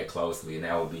to that closely, and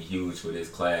that would be huge for this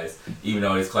class. Even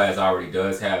though this class already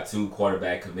does have 2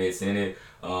 quarterback commits in it,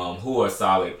 who are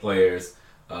solid players.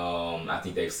 I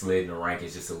think they've slid in the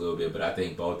rankings just a little bit, but I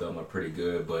think both of them are pretty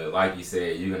good. But like you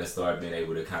said, you're going to start being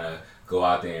able to kind of go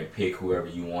out there and pick whoever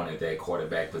you want at that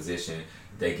quarterback position.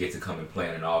 They get to come and play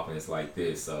in an offense like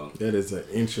this. So that is an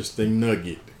interesting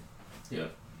nugget. Yeah.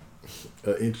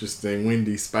 An interesting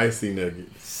Wendy's spicy nugget.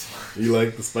 You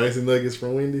like the spicy nuggets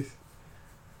from Wendy's?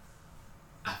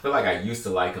 I feel like I used to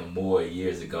like them more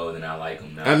years ago than I like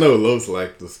them now. I know Los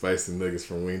like the spicy nuggets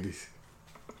from Wendy's.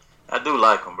 I do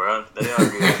like them, bro. They are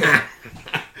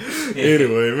good.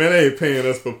 Anyway, man, they ain't paying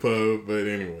us for pub, but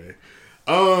anyway.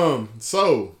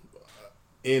 So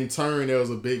in turn, there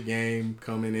was a big game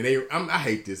coming, and I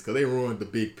hate this because they ruined the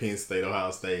big Penn State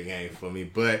Ohio State game for me.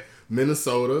 But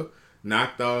Minnesota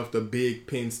knocked off the big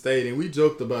Penn State, and we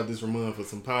joked about this, Ramon, for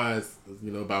some pods,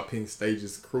 about Penn State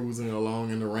just cruising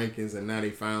along in the rankings, and now they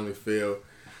finally fell.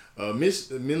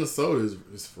 Minnesota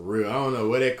is for real. I don't know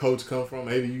where that coach come from.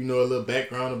 Maybe a little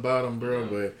background about him, bro,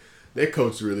 but that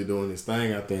coach really doing his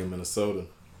thing out there in Minnesota.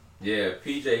 Yeah,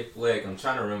 PJ Fleck, I'm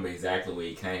trying to remember exactly where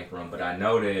he came from, but I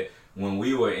know that when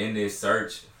we were in this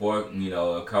search for,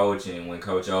 a coach, and when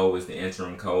Coach O was the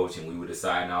interim coach and we were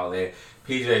deciding all that,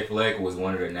 PJ Fleck was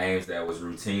one of the names that was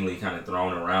routinely kind of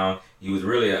thrown around. He was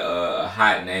really a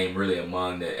hot name, really,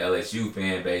 among the LSU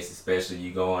fan base, especially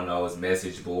you go on those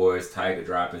message boards, Tiger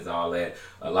droppings, all that.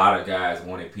 A lot of guys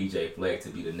wanted PJ Fleck to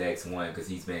be the next one because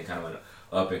he's been kind of an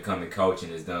up-and-coming coach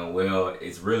and has done well.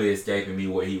 It's really escaping me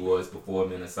where he was before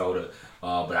Minnesota,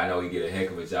 but I know he did a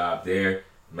heck of a job there.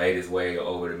 Made his way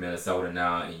over to Minnesota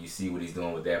now, and you see what he's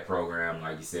doing with that program.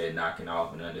 Like you said, knocking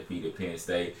off an undefeated Penn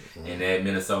State. Mm-hmm. And that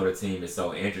Minnesota team is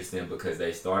so interesting because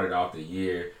they started off the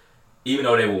year, even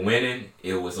though they were winning,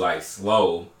 it was like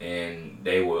slow, and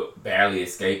they were barely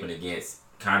escaping against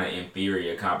kind of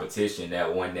inferior competition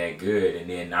that wasn't that good. And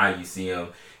then now you see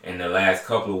them in the last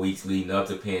couple of weeks leading up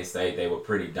to Penn State, they were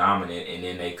pretty dominant, and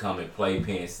then they come and play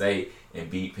Penn State and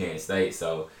beat Penn State.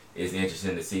 So it's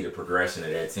interesting to see the progression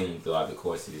of that team throughout the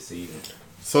course of the season.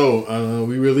 So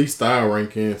we released our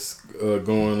rankings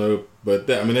going up, but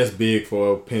that's big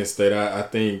for Penn State. I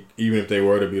think even if they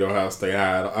were to beat Ohio State,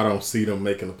 I don't see them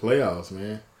making the playoffs,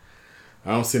 man.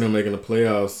 I don't see them making the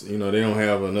playoffs. They don't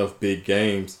have enough big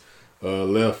games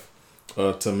left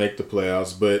to make the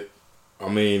playoffs. But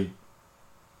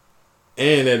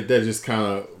and that just kind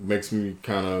of makes me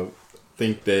kind of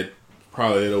think that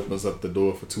probably it opens up the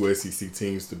door for 2 SEC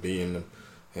teams to be in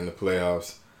the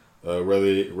playoffs.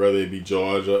 Whether it be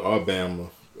Georgia or Bama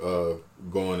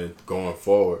going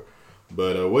forward.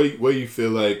 But what do you feel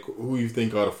like? Who you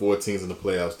think are the 4 teams in the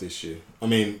playoffs this year?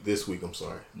 This week. I'm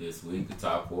sorry. This week, the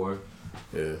top 4.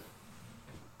 Yeah.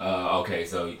 Okay,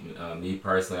 so me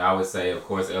personally, I would say, of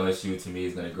course, LSU to me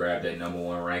is going to grab that number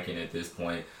 1 ranking at this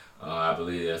point. I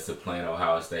believe that's supplanting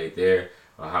Ohio State there.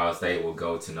 Ohio State will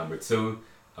go to number 2.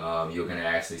 You're going to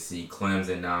actually see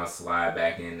Clemson now slide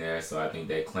back in there. So I think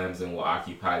that Clemson will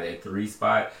occupy that 3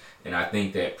 spot. And I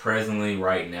think that presently,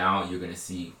 right now, you're going to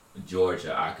see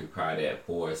Georgia occupy that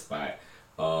 4 spot.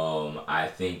 I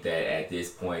think that at this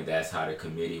point, that's how the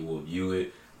committee will view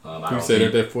it. You said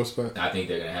at that 4 spot? I think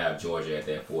they're going to have Georgia at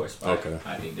that 4 spot. Okay.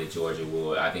 I think that Georgia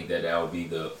will. I think that will be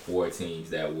the 4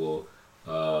 teams that will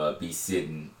be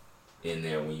sitting in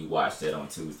there when you watch that on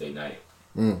Tuesday night.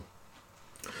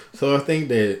 So I think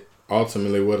that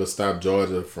ultimately what'll stop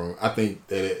Georgia from, I think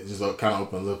that it just kind of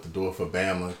opens up the door for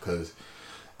Bama, because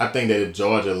I think that if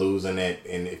Georgia losing that,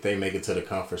 and if they make it to the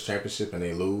conference championship and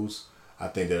they lose, I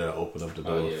think that'll open up the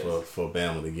door for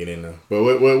Bama to get in there. But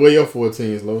what your 4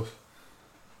 teams, Los?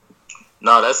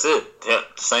 No, that's it. Yeah,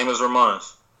 same as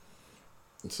Ramon's.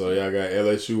 So y'all got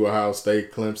LSU, Ohio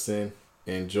State, Clemson,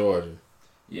 and Georgia.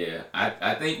 Yeah,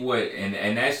 I think what,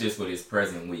 and that's just for this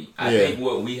present week. I think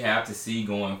what we have to see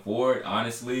going forward,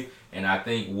 honestly, and I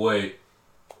think what,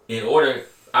 in order,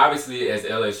 obviously as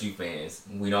LSU fans,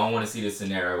 we don't want to see the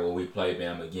scenario where we play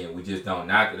Bama again. We just don't,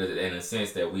 not in a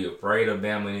sense that we're afraid of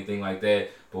Bama or anything like that,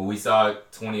 but we saw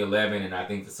 2011, and I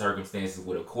think the circumstances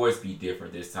would of course be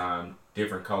different this time.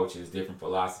 Different coaches, different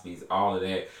philosophies, all of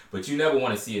that. But you never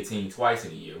want to see a team twice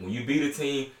in a year. When you beat a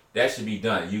team, that should be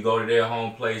done. You go to their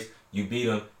home place, you beat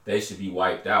them, they should be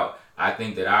wiped out. I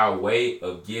think that our way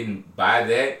of getting by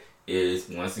that is,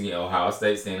 once again, Ohio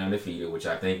State staying undefeated, which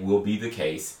I think will be the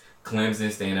case.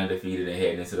 Clemson staying undefeated and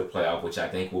heading into the playoff, which I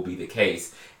think will be the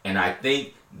case. And I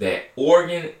think that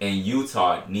Oregon and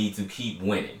Utah need to keep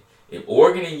winning. If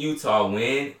Oregon and Utah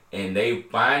win and they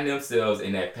find themselves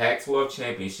in that Pac-12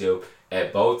 championship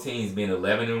at both teams being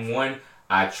 11-1,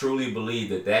 I truly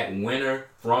believe that winner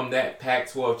from that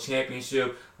Pac-12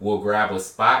 championship will grab a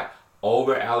spot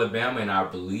over Alabama. And I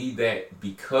believe that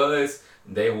because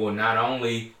they will not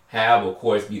only have, of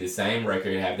course, be the same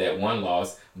record, have that one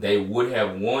loss, they would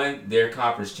have won their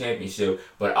conference championship,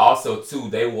 but also, too,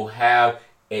 they will have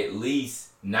at least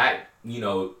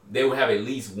they will have at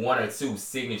least 1 or 2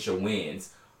 signature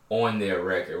wins on their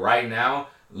record. Right now,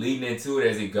 leading into it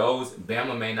as it goes,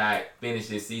 Bama may not finish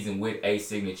this season with a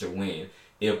signature win.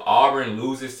 If Auburn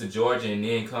loses to Georgia and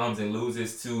then comes and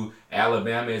loses to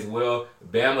Alabama as well,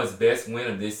 Bama's best win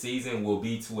of this season will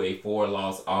be to a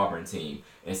 4-loss Auburn team.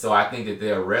 And so I think that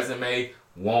their resume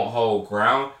won't hold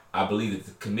ground. I believe that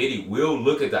the committee will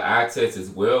look at the eye test as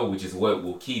well, which is what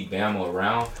will keep Bama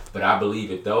around. But I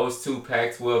believe if those 2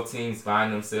 Pac-12 teams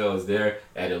find themselves there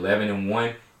at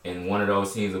 11-1, and one of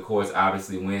those teams, of course,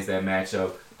 obviously wins that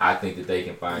matchup, I think that they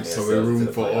can find themselves. So we're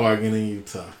rooting for Oregon and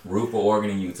Utah. Root for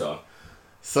Oregon and Utah.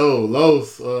 So,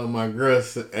 Los, my girl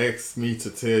asked me to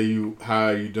tell you how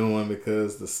you doing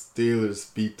because the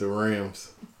Steelers beat the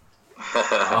Rams.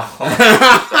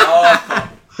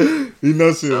 You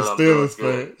know she's a Steelers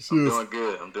fan.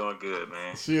 I'm doing good,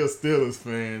 man. She a Steelers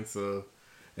fan, so,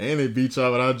 and they beat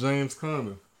y'all without James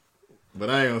Conner. But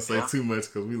I ain't gonna say too much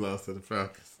because we lost to the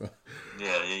Falcons. So.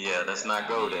 Yeah. Let's not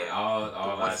go there. All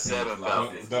our 7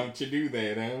 Falcons. Don't you do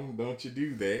that, Don't you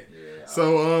do that. Yeah.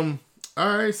 So,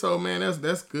 all right, so man,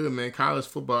 that's good, man. College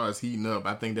football is heating up.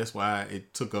 I think that's why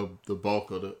it took up the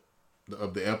bulk of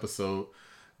the episode.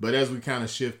 But as we kind of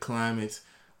shift climates,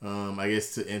 I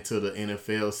guess into the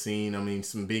NFL scene. I mean,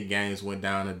 some big games went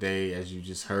down today, as you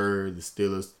just heard. The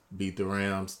Steelers beat the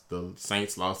Rams, the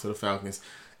Saints lost to the Falcons,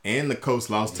 and the Colts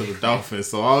lost to the Dolphins.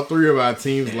 So all 3 of our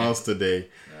teams lost today.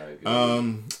 I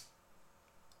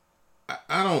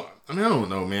don't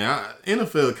know, man.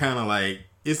 NFL kind of like,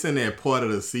 it's in that part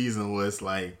of the season where it's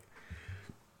like,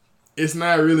 it's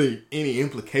not really any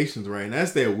implications right now.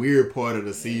 That's that weird part of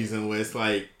the season where it's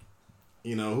like,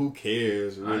 who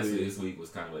cares, really? Honestly, this week was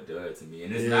kind of a dud to me.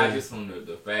 And it's not just from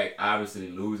the fact,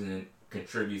 obviously, losing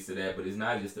contributes to that, but it's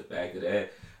not just the fact of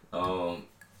that.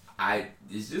 It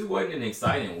just wasn't an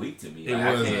exciting week to me.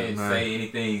 I can't say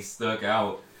anything stuck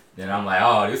out that I'm like,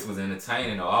 oh, this was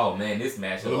entertaining, or oh, man, this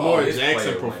match. Lamar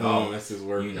Jackson performance is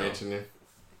worth mentioning.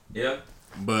 Yeah.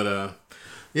 But,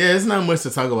 it's not much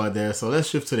to talk about there. So let's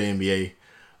shift to the NBA.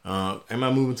 Am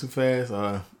I moving too fast?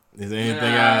 Is there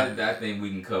anything I think we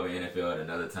can cover NFL at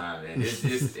another time, man. It's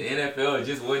just NFL. It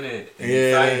just wasn't an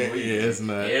exciting week. Yeah, it's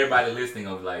not. Everybody listening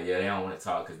will be like, they don't want to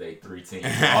talk because they 3 teams.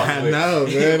 I know,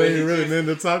 man. They ain't really nothing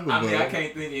to talk about. I mean, I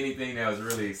can't think of anything that was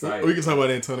really exciting. We can talk about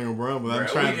Antonio Brown, but I'm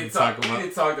trying to talk about. We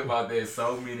talked about that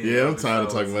so many. Yeah, I'm tired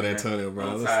of talking about Antonio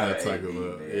Brown.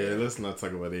 Let's not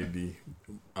talk about AD.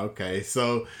 Okay,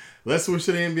 so let's switch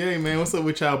to the NBA, man. What's up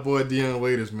with y'all boy Dion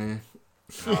Waiters, man?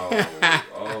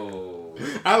 Oh.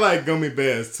 I like gummy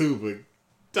bears too, but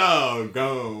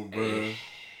doggone, bro.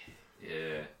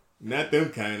 Yeah. Not them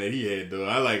kind that he had, though.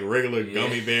 I like regular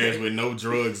gummy bears with no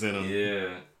drugs in them.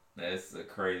 Yeah. That's a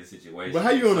crazy situation. But how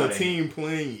you on a team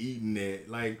playing eating that?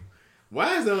 Like,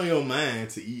 why is it on your mind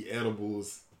to eat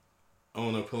edibles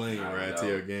on a plane ride to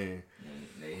your game?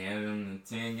 They handed him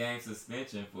a 10-game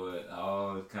suspension for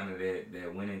all kind of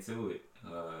that went into it.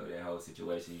 that whole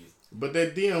situation. But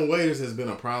that Dion Waiters has been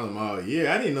a problem all year.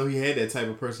 I didn't know he had that type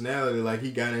of personality. Like,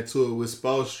 he got into it with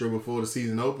Spoelstra before the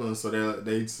season opened, so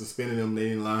they suspended him. They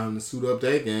didn't allow him to suit up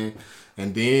that game.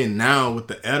 And then now with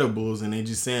the edibles, and they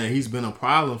just saying he's been a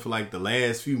problem for like the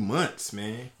last few months,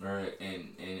 man. Right,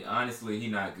 and honestly,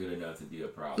 he's not good enough to be a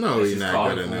problem. No, he's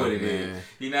not good enough, man.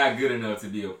 He's not good enough to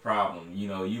be a problem. You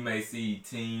know, you may see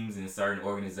teams and certain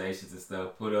organizations and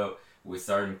stuff put up with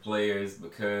certain players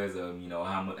because of, you know,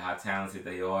 how talented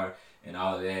they are and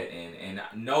all of that, and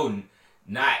no,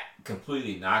 not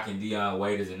completely knocking Dion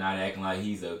Waiters and not acting like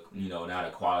he's not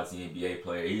a quality NBA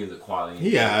player. He is a quality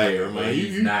NBA player, man. but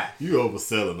he's not. You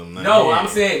overselling him now. No, I'm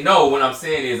saying no. What I'm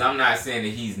saying is I'm not saying that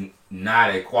he's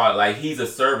not a quality. Like, he's a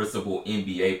serviceable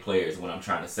NBA player is what I'm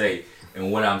trying to say,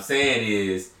 and what I'm saying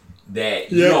is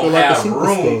that you don't have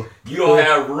room. You don't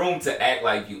have room to act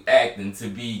like you act and to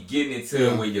be getting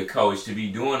into it with your coach, to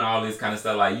be doing all this kind of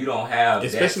stuff. Like, you don't have,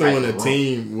 especially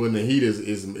when the Heat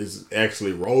is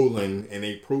actually rolling and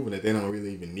they proving that they don't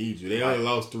really even need you. They only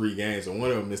lost 3 games, and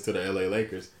one of them is to the LA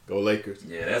Lakers. Go Lakers!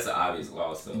 Yeah, that's an obvious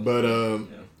loss. Though. But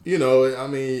you know, I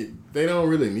mean, they don't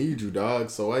really need you, dog.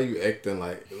 So why you acting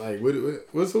like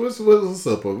what's up?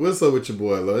 What's up with your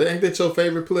boy, Lord? Ain't that your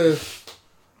favorite player?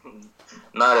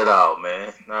 Not at all,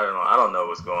 man. Not at all. I don't know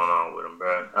what's going on with him,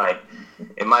 bro. Like,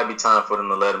 it might be time for them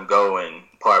to let him go and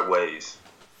part ways.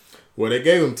 Well, they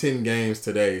gave him 10 games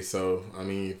today, so, I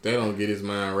mean, if they don't get his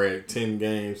mind right, 10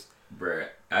 games. Bruh,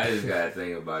 I just got to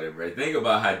think about it, bruh. Think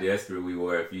about how desperate we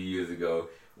were a few years ago.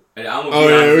 And I'm gonna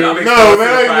be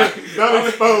honest, don't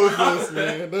expose us,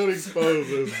 man. Don't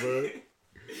expose us, bro.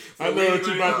 So I know what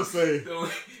you're about to say. So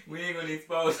we ain't gonna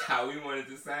expose how we wanted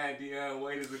to sign Dion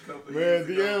Waiters a couple years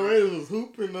ago. Man, Dion Waiters was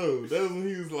hooping though. That was when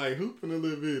he was like hooping a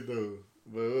little bit though.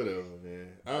 But whatever,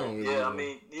 man. I don't really know. I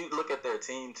mean, you look at their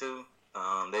team too.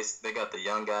 They got the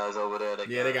young guys over there.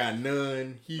 They got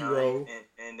Nunn, Hero,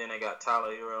 and then they got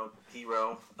Tyler Hero. Then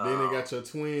they got your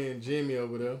twin Jimmy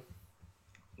over there.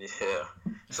 Yeah,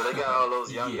 so they got all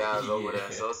those young guys over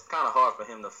there. So it's kind of hard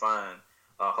for him to find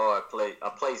a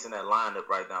place in that lineup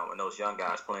right now when those young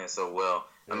guys playing so well.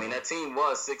 I mean, that team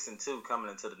was 6-2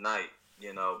 coming into the night,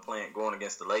 you know, going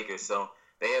against the Lakers. So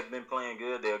they have been playing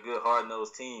good. They're a good,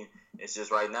 hard-nosed team. It's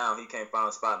just right now he can't find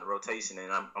a spot in the rotation,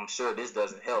 and I'm sure this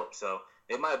doesn't help. So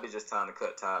it might be just time to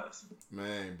cut ties.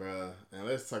 Man, bro, and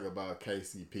let's talk about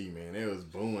KCP, man. They was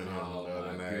booing him the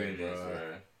other night,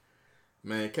 bro.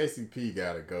 Man, KCP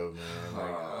gotta go, man.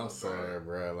 Like, I'm sorry,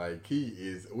 bro. Like,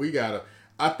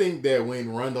 I think that when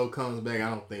Rondo comes back, I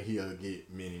don't think he'll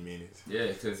get many minutes. Yeah,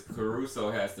 because Caruso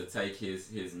has to take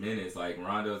his minutes. Like,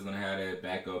 Rondo's going to have that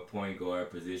backup point guard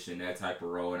position, that type of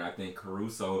role. And I think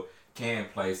Caruso can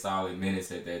play solid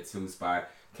minutes at that 2 spot.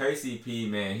 KCP,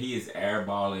 man, he is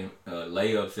airballing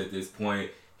layups at this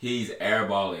point. He's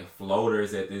airballing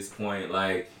floaters at this point.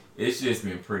 Like, it's just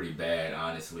been pretty bad,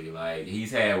 honestly. Like,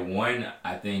 he's had one,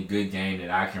 I think, good game that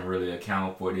I can really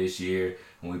account for this year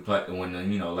when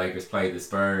the Lakers played the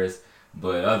Spurs.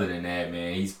 But other than that,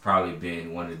 man, he's probably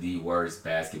been one of the worst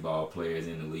basketball players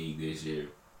in the league this year.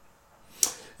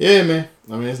 Yeah, man.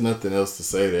 I mean, there's nothing else to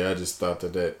say there. I just thought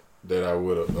that I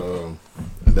would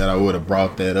have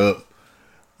brought that up.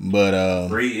 But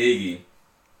free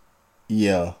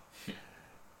Iggy.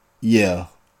 Yeah,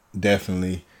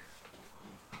 definitely.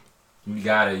 You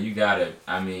gotta.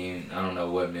 I mean, I don't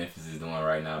know what Memphis is doing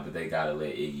right now, but they gotta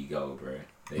let Iggy go, bro.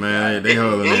 They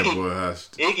holding that boy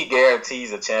hostage. Iggy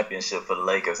guarantees a championship for the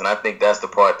Lakers, and I think that's the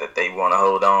part that they want to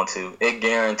hold on to. It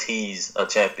guarantees a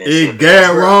championship. It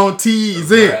guarantees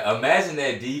it. Bruh, imagine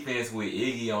that defense with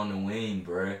Iggy on the wing,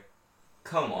 bro.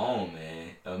 Come on, man.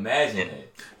 Imagine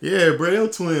it. Yeah, bro, your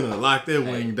twin will lock that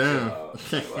wing down.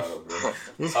 You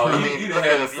done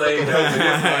had the same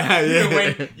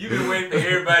joke. You've been waiting for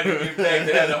everybody to get back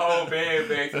to have the whole band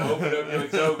back to open up your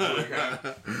joke book,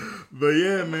 huh? But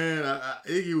yeah, man,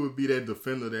 Iggy would be that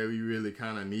defender that we really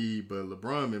kind of need. But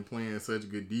LeBron been playing such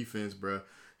good defense, bro.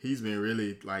 He's been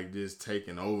really like just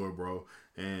taking over, bro.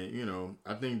 And you know,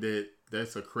 I think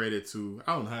that's a credit to.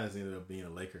 I don't know how this ended up being a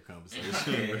Laker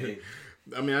conversation.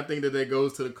 I mean, I think that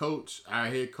goes to the coach, our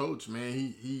head coach, man.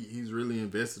 He's really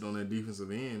invested on that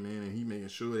defensive end, man, and he making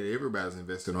sure that everybody's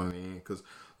invested on the end because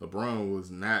LeBron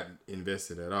was not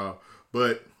invested at all.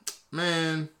 But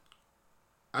man,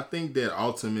 I think that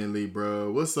ultimately,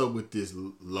 bro, what's up with this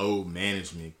load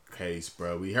management case,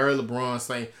 bro? We heard LeBron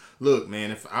say, "Look, man,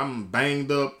 if I'm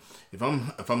banged up, if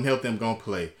I'm healthy, I'm gonna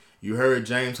play." You heard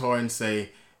James Harden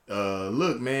say,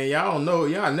 "Look, man, y'all don't know,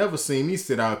 y'all never seen me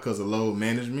sit out because of load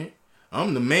management.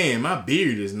 I'm the man. My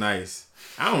beard is nice.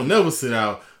 I don't never sit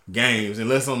out games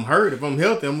unless I'm hurt. If I'm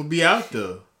healthy, I'm gonna be out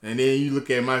there." And then you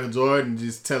look at Michael Jordan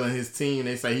just telling his team,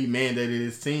 they say he mandated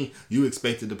his team, you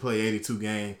expected to play 82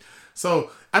 games.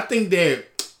 So I think that,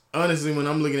 honestly, when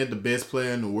I'm looking at the best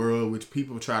player in the world, which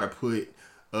people try to put,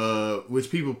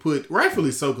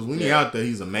 rightfully so, because when he's out there,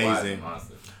 he's amazing.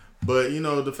 But,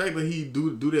 the fact that he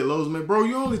do that loads, man, bro,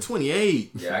 you're only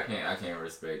 28. Yeah, I can't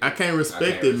respect it. I can't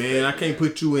respect it, man. I can't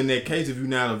put you in that case if you're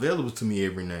not available to me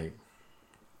every night.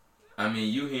 I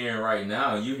mean, you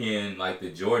hearing like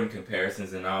the Jordan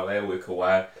comparisons and all that with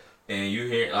Kawhi, and you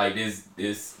hear like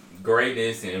this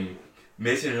greatness and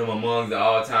mentioning him among the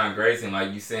all-time greats, and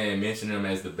like you saying, mentioning him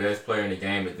as the best player in the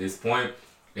game at this point.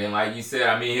 And like you said,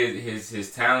 I mean,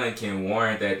 his talent can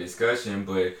warrant that discussion,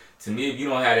 but to me, if you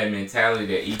don't have that mentality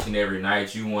that each and every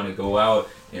night you want to go out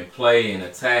and play and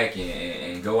attack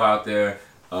and go out there,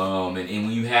 and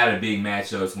when you had a big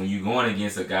matchups, when you're going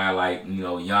against a guy like,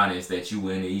 Giannis that you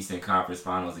were in the Eastern Conference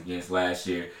Finals against last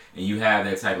year, and you have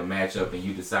that type of matchup and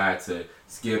you decide to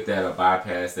skip that or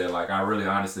bypass that, like, I really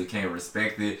honestly can't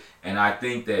respect it. And I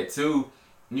think that, too,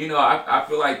 I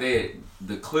feel like that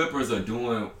the Clippers are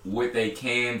doing what they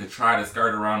can to try to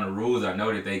skirt around the rules. I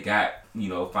know that they got,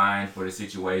 fined for the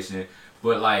situation.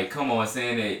 But, like, come on,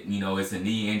 saying that, it's a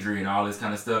knee injury and all this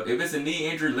kind of stuff. If it's a knee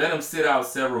injury, let him sit out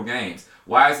several games.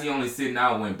 Why is he only sitting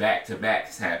out when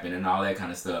back-to-backs happen and all that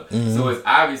kind of stuff? Mm-hmm. So it's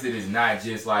obvious that it's not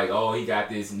just like, oh, he got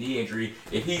this knee injury.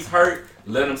 If he's hurt,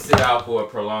 let him sit out for a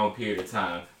prolonged period of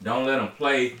time. Don't let him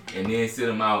play and then sit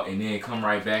him out and then come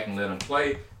right back and let him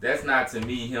play. That's not, to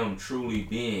me, him truly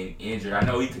being injured. I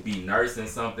know he could be nursing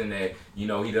something that, he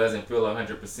doesn't feel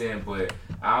 100%, but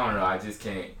I don't know. I just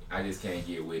can't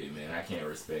get with it, man. I can't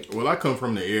respect it. Well, I come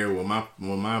from the era where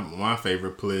my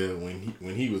favorite player,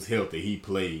 when he was healthy, he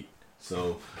played.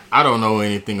 So I don't know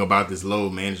anything about this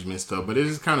load management stuff, but it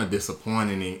is kind of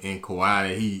disappointing in Kawhi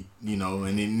that he,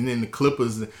 and then the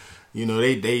Clippers,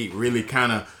 they really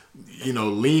kind of,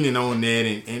 leaning on that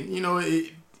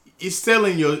and it's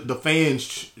selling the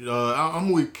fans.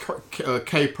 I'm with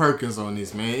K Perkins on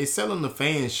this, man. It's selling the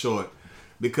fans short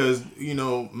because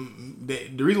the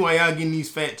reason why y'all getting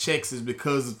these fat checks is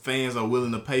because fans are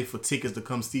willing to pay for tickets to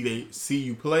come see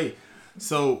you play.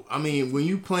 So, I mean, when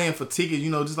you playing for tickets,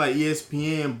 just like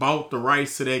ESPN bought the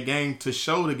rights to that game to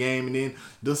show the game, and then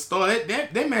the start,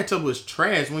 that matchup was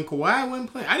trash when Kawhi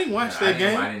wasn't playing. I didn't watch that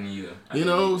game. I didn't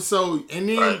either. So, and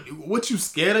then what, you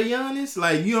scared of Giannis?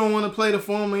 Like, you don't want to play the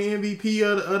former MVP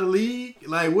of the league?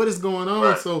 Like, what is going on?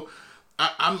 Right. So,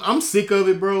 I'm sick of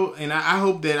it, bro, and I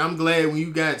hope that I'm glad when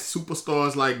you got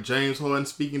superstars like James Harden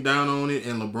speaking down on it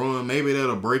and LeBron, maybe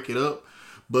that'll break it up.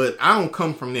 But I don't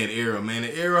come from that era, man.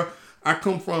 The era I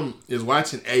come from is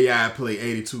watching AI play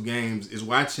 82 games, is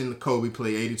watching Kobe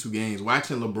play 82 games,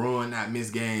 watching LeBron not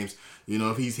miss games,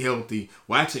 if he's healthy,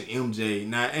 watching MJ.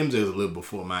 Now, MJ is a little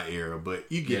before my era, but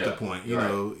you get the point.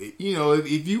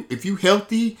 If you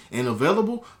healthy and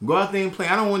available, go out there and play.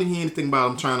 I don't want to hear anything about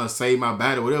I'm trying to save my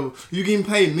body or whatever. You're getting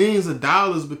paid millions of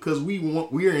dollars because we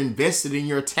are invested in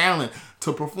your talent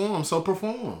to perform, so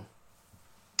perform.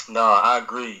 No, I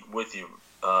agree with you,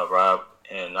 Rob.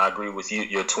 And I agree with you,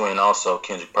 your twin also,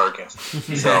 Kendrick Perkins.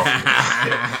 So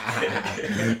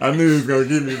I knew he was gonna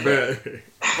get me back.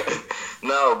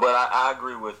 No, but I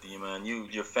agree with you, man.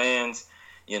 Your fans,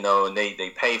 and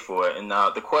they pay for it. And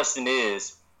now the question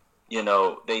is,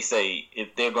 they say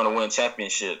if they're gonna win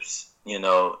championships,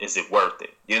 is it worth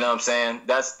it? You know what I'm saying?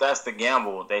 That's the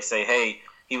gamble. They say, hey,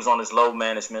 he was on his load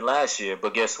management last year,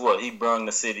 but guess what? He brung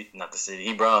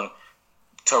he brung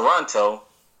Toronto.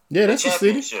 Yeah, that's the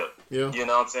city. Yeah. You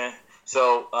know what I'm saying?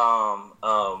 So,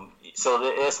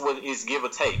 so that's what it's give or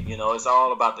take. It's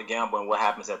all about the gamble and what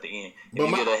happens at the end. If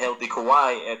you get a healthy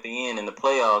Kawhi at the end in the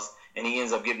playoffs and he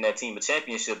ends up giving that team a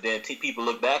championship, then people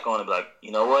look back on it like,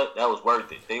 you know what? That was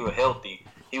worth it. They were healthy.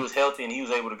 He was healthy and he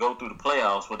was able to go through the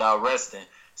playoffs without resting.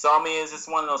 So, I mean, it's just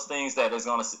one of those things that is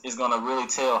gonna really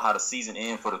tell how the season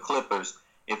end for the Clippers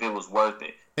if it was worth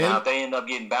it. Now, if they end up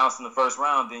getting bounced in the first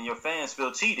round, then your fans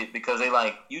feel cheated because they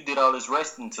like, you did all this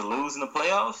resting to lose in the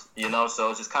playoffs,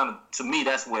 So it's just kind of, to me,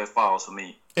 that's where it falls for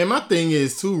me. And my thing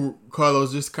is, too,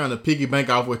 Carlos, just kind of piggyback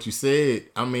off what you said.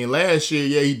 I mean, last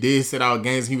year, he did sit out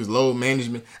games. He was load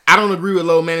management. I don't agree with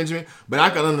load management, but I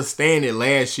can understand it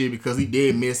last year because he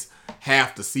did miss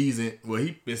half the season. Well,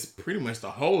 he missed pretty much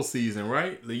the whole season,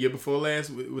 right? The year before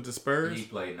last with the Spurs. He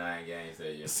played 9 games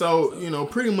that year. So,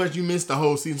 pretty much you missed the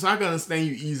whole season. So I can understand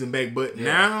you easing back. But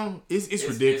now, it's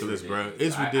ridiculous, bro.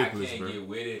 It's ridiculous, I can't get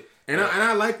with it. And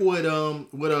I like what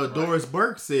Doris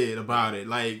Burke said about it.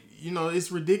 Like,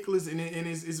 it's ridiculous and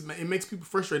it makes people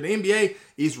frustrated. The NBA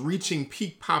is reaching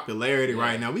peak popularity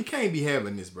right now. We can't be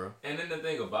having this, bro. And then the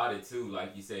thing about it too,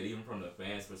 like you said, even from the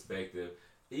fans' perspective,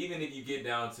 even if you get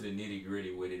down to the nitty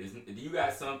gritty with it, you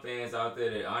got some fans out there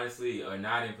that honestly are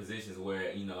not in positions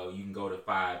where, you know, you can go to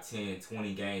 5, 10,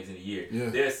 20 games in a year. Yeah.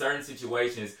 There are certain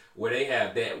situations where they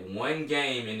have that one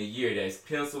game in the year that's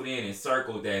penciled in and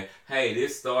circled that, hey,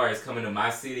 this star is coming to my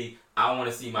city. I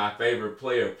want to see my favorite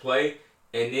player play.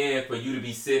 And then for you to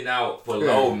be sitting out for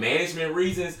load management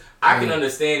reasons, I can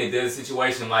understand it. There's a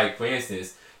situation like, for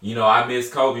instance, you know, I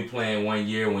missed Kobe playing one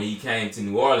year when he came to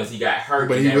New Orleans. He got hurt.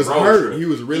 But in he that was road hurt. trip. He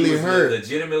was really hurt.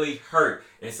 Legitimately hurt.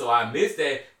 And so I missed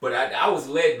that. But I was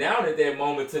let down at that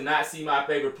moment to not see my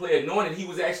favorite player, knowing that he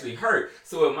was actually hurt.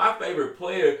 So if my favorite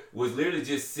player was literally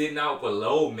just sitting out for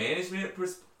load management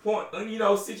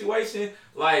situation,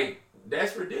 like,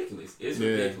 that's ridiculous. It's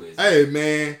ridiculous.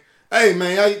 Hey,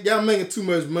 man, y'all making too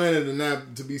much money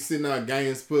to be sitting out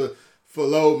games for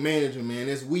load management, man.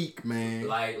 That's weak, man.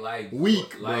 Like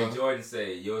Jordan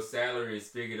said, your salary is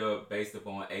figured up based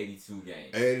upon 82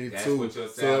 games. 82. That's what your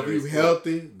so salary if you is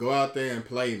healthy, go out there and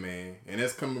play, man. And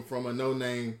that's coming from a no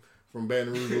name from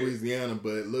Baton Rouge, Louisiana.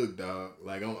 But look, dog,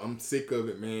 like I'm sick of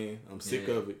it, man. I'm sick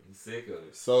of it. I'm sick of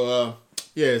it. So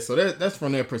so that's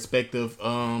from their perspective.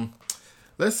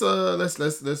 Let's I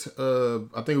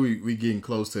think we getting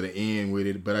close to the end with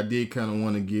it, but I did kind of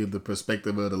want to give the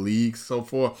perspective of the league so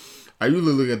far. I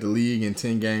usually look at the league in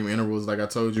 10-game intervals, like I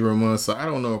told you, Ramon. So I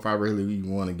don't know if I really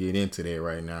even want to get into that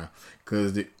right now,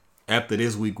 because after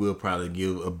this week we'll probably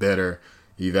give a better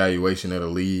evaluation of the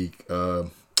league.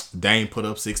 Dame put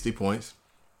up 60 points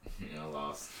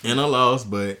in a loss,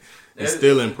 but it's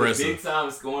still impressive. The big time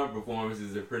scoring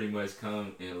performances that pretty much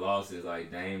come in losses,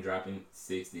 like Dame dropping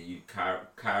 60,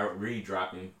 Kyrie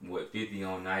dropping 50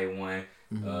 on night one.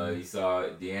 You saw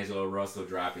D'Angelo Russell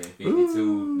dropping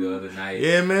 52 the other night.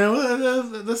 Yeah, man. Well,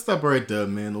 let's stop right there,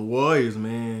 man. The Warriors,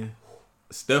 man.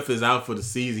 Steph is out for the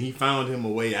season. He found him a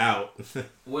way out.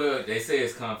 Well, they say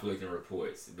it's conflicting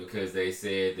reports, because they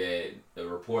said that the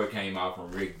report came out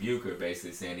from Rick Bucher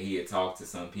basically saying that he had talked to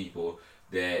some people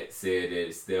that said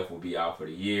that Steph will be out for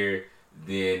the year.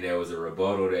 Then there was a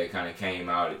rebuttal that kind of came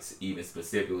out, even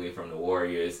specifically from the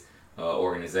Warriors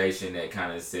organization, that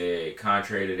kind of said,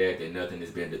 contrary to that nothing has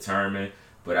been determined.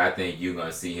 But I think you're going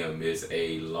to see him miss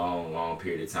a long, long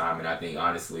period of time. And I think,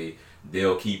 honestly,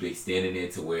 they'll keep extending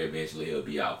it to where eventually he'll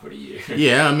be out for the year.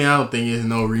 Yeah, I mean, I don't think there's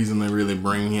no reason to really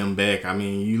bring him back. I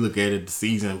mean, you look at it, the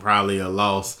season probably a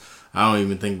loss. I don't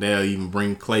even think they'll even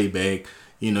bring Clay back.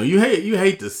 You know, you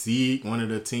hate to see one of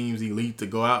the teams elite to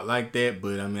go out like that,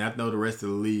 but I mean, I know the rest of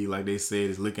the league, like they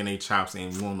said, is licking their chops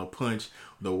and wanting to punch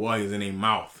the Warriors in their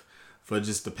mouth for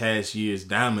just the past year's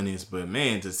dominance. But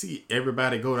man, to see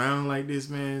everybody go down like this,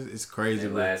 man, it's crazy. They're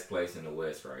last place in the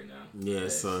West right now. Yeah,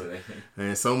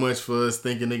 so much for us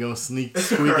thinking they're gonna squeak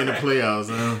in the playoffs,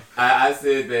 huh? I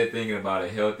said that thinking about a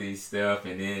healthy Steph,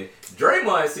 and then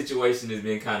Draymond's situation has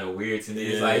been kind of weird to me.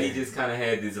 It's like he just kind of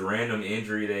had this random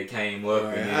injury that came up.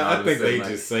 Right. And then I think they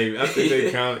just saved. I think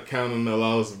they counting the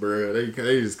loss, bro. They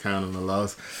just counting the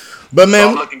loss. But man, so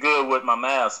I'm looking good with my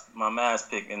Mavs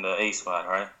pick in the 8th spot,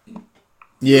 right?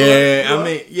 Yeah,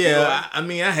 I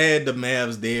mean, I had the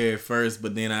Mavs there at first,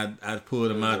 but then I pulled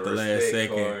them out the last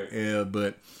second. Card. Yeah,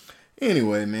 but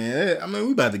anyway, man, I mean,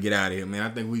 we about to get out of here, man. I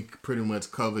think we pretty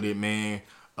much covered it, man.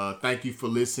 Thank you for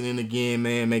listening again,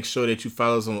 man. Make sure that you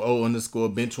follow us on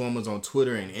O_Benchwarmers on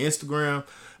Twitter and Instagram.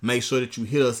 Make sure that you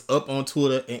hit us up on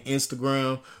Twitter and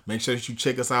Instagram. Make sure that you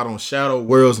check us out on Shadow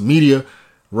Worlds Media.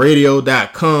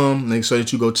 Radio.com. Make sure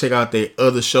that you go check out their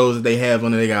other shows that they have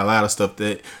on there. They got a lot of stuff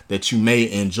that you may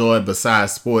enjoy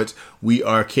besides sports. We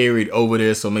are carried over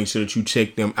there, so make sure that you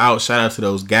check them out. Shout out to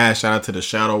those guys. Shout out to the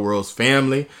Shadow Worlds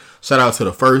family. Shout out to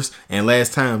the first and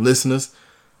last time listeners.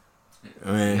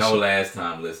 Man, no last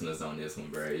time listeners on this one,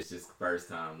 bro. It's just first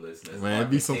time listeners. Man,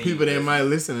 there'd be some people that might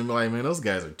listen and be like, man, those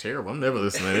guys are terrible. I'm never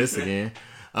listening to this again.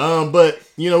 But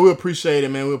you know, we appreciate it,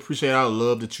 man. We appreciate all the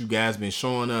love that you guys been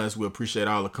showing us. We appreciate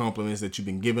all the compliments that you've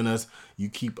been giving us. You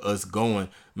keep us going.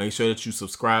 Make sure that you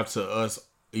subscribe to us.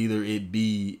 Either it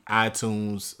be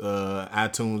iTunes.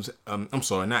 I'm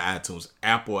sorry, not iTunes.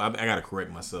 Apple. I gotta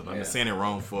correct myself. I've been saying it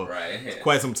wrong for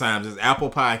quite some time. It's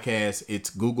Apple Podcasts. It's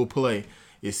Google Play.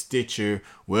 It's Stitcher.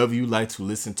 Wherever you like to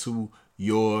listen to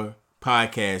your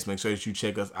podcast, make sure that you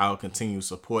check us out. Continue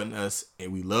supporting us,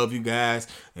 and we love you guys.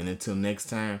 And until next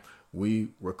time we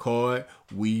record,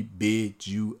 we bid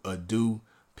you adieu.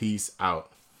 Peace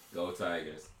out. Go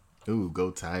Tigers. Ooh,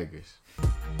 go Tigers.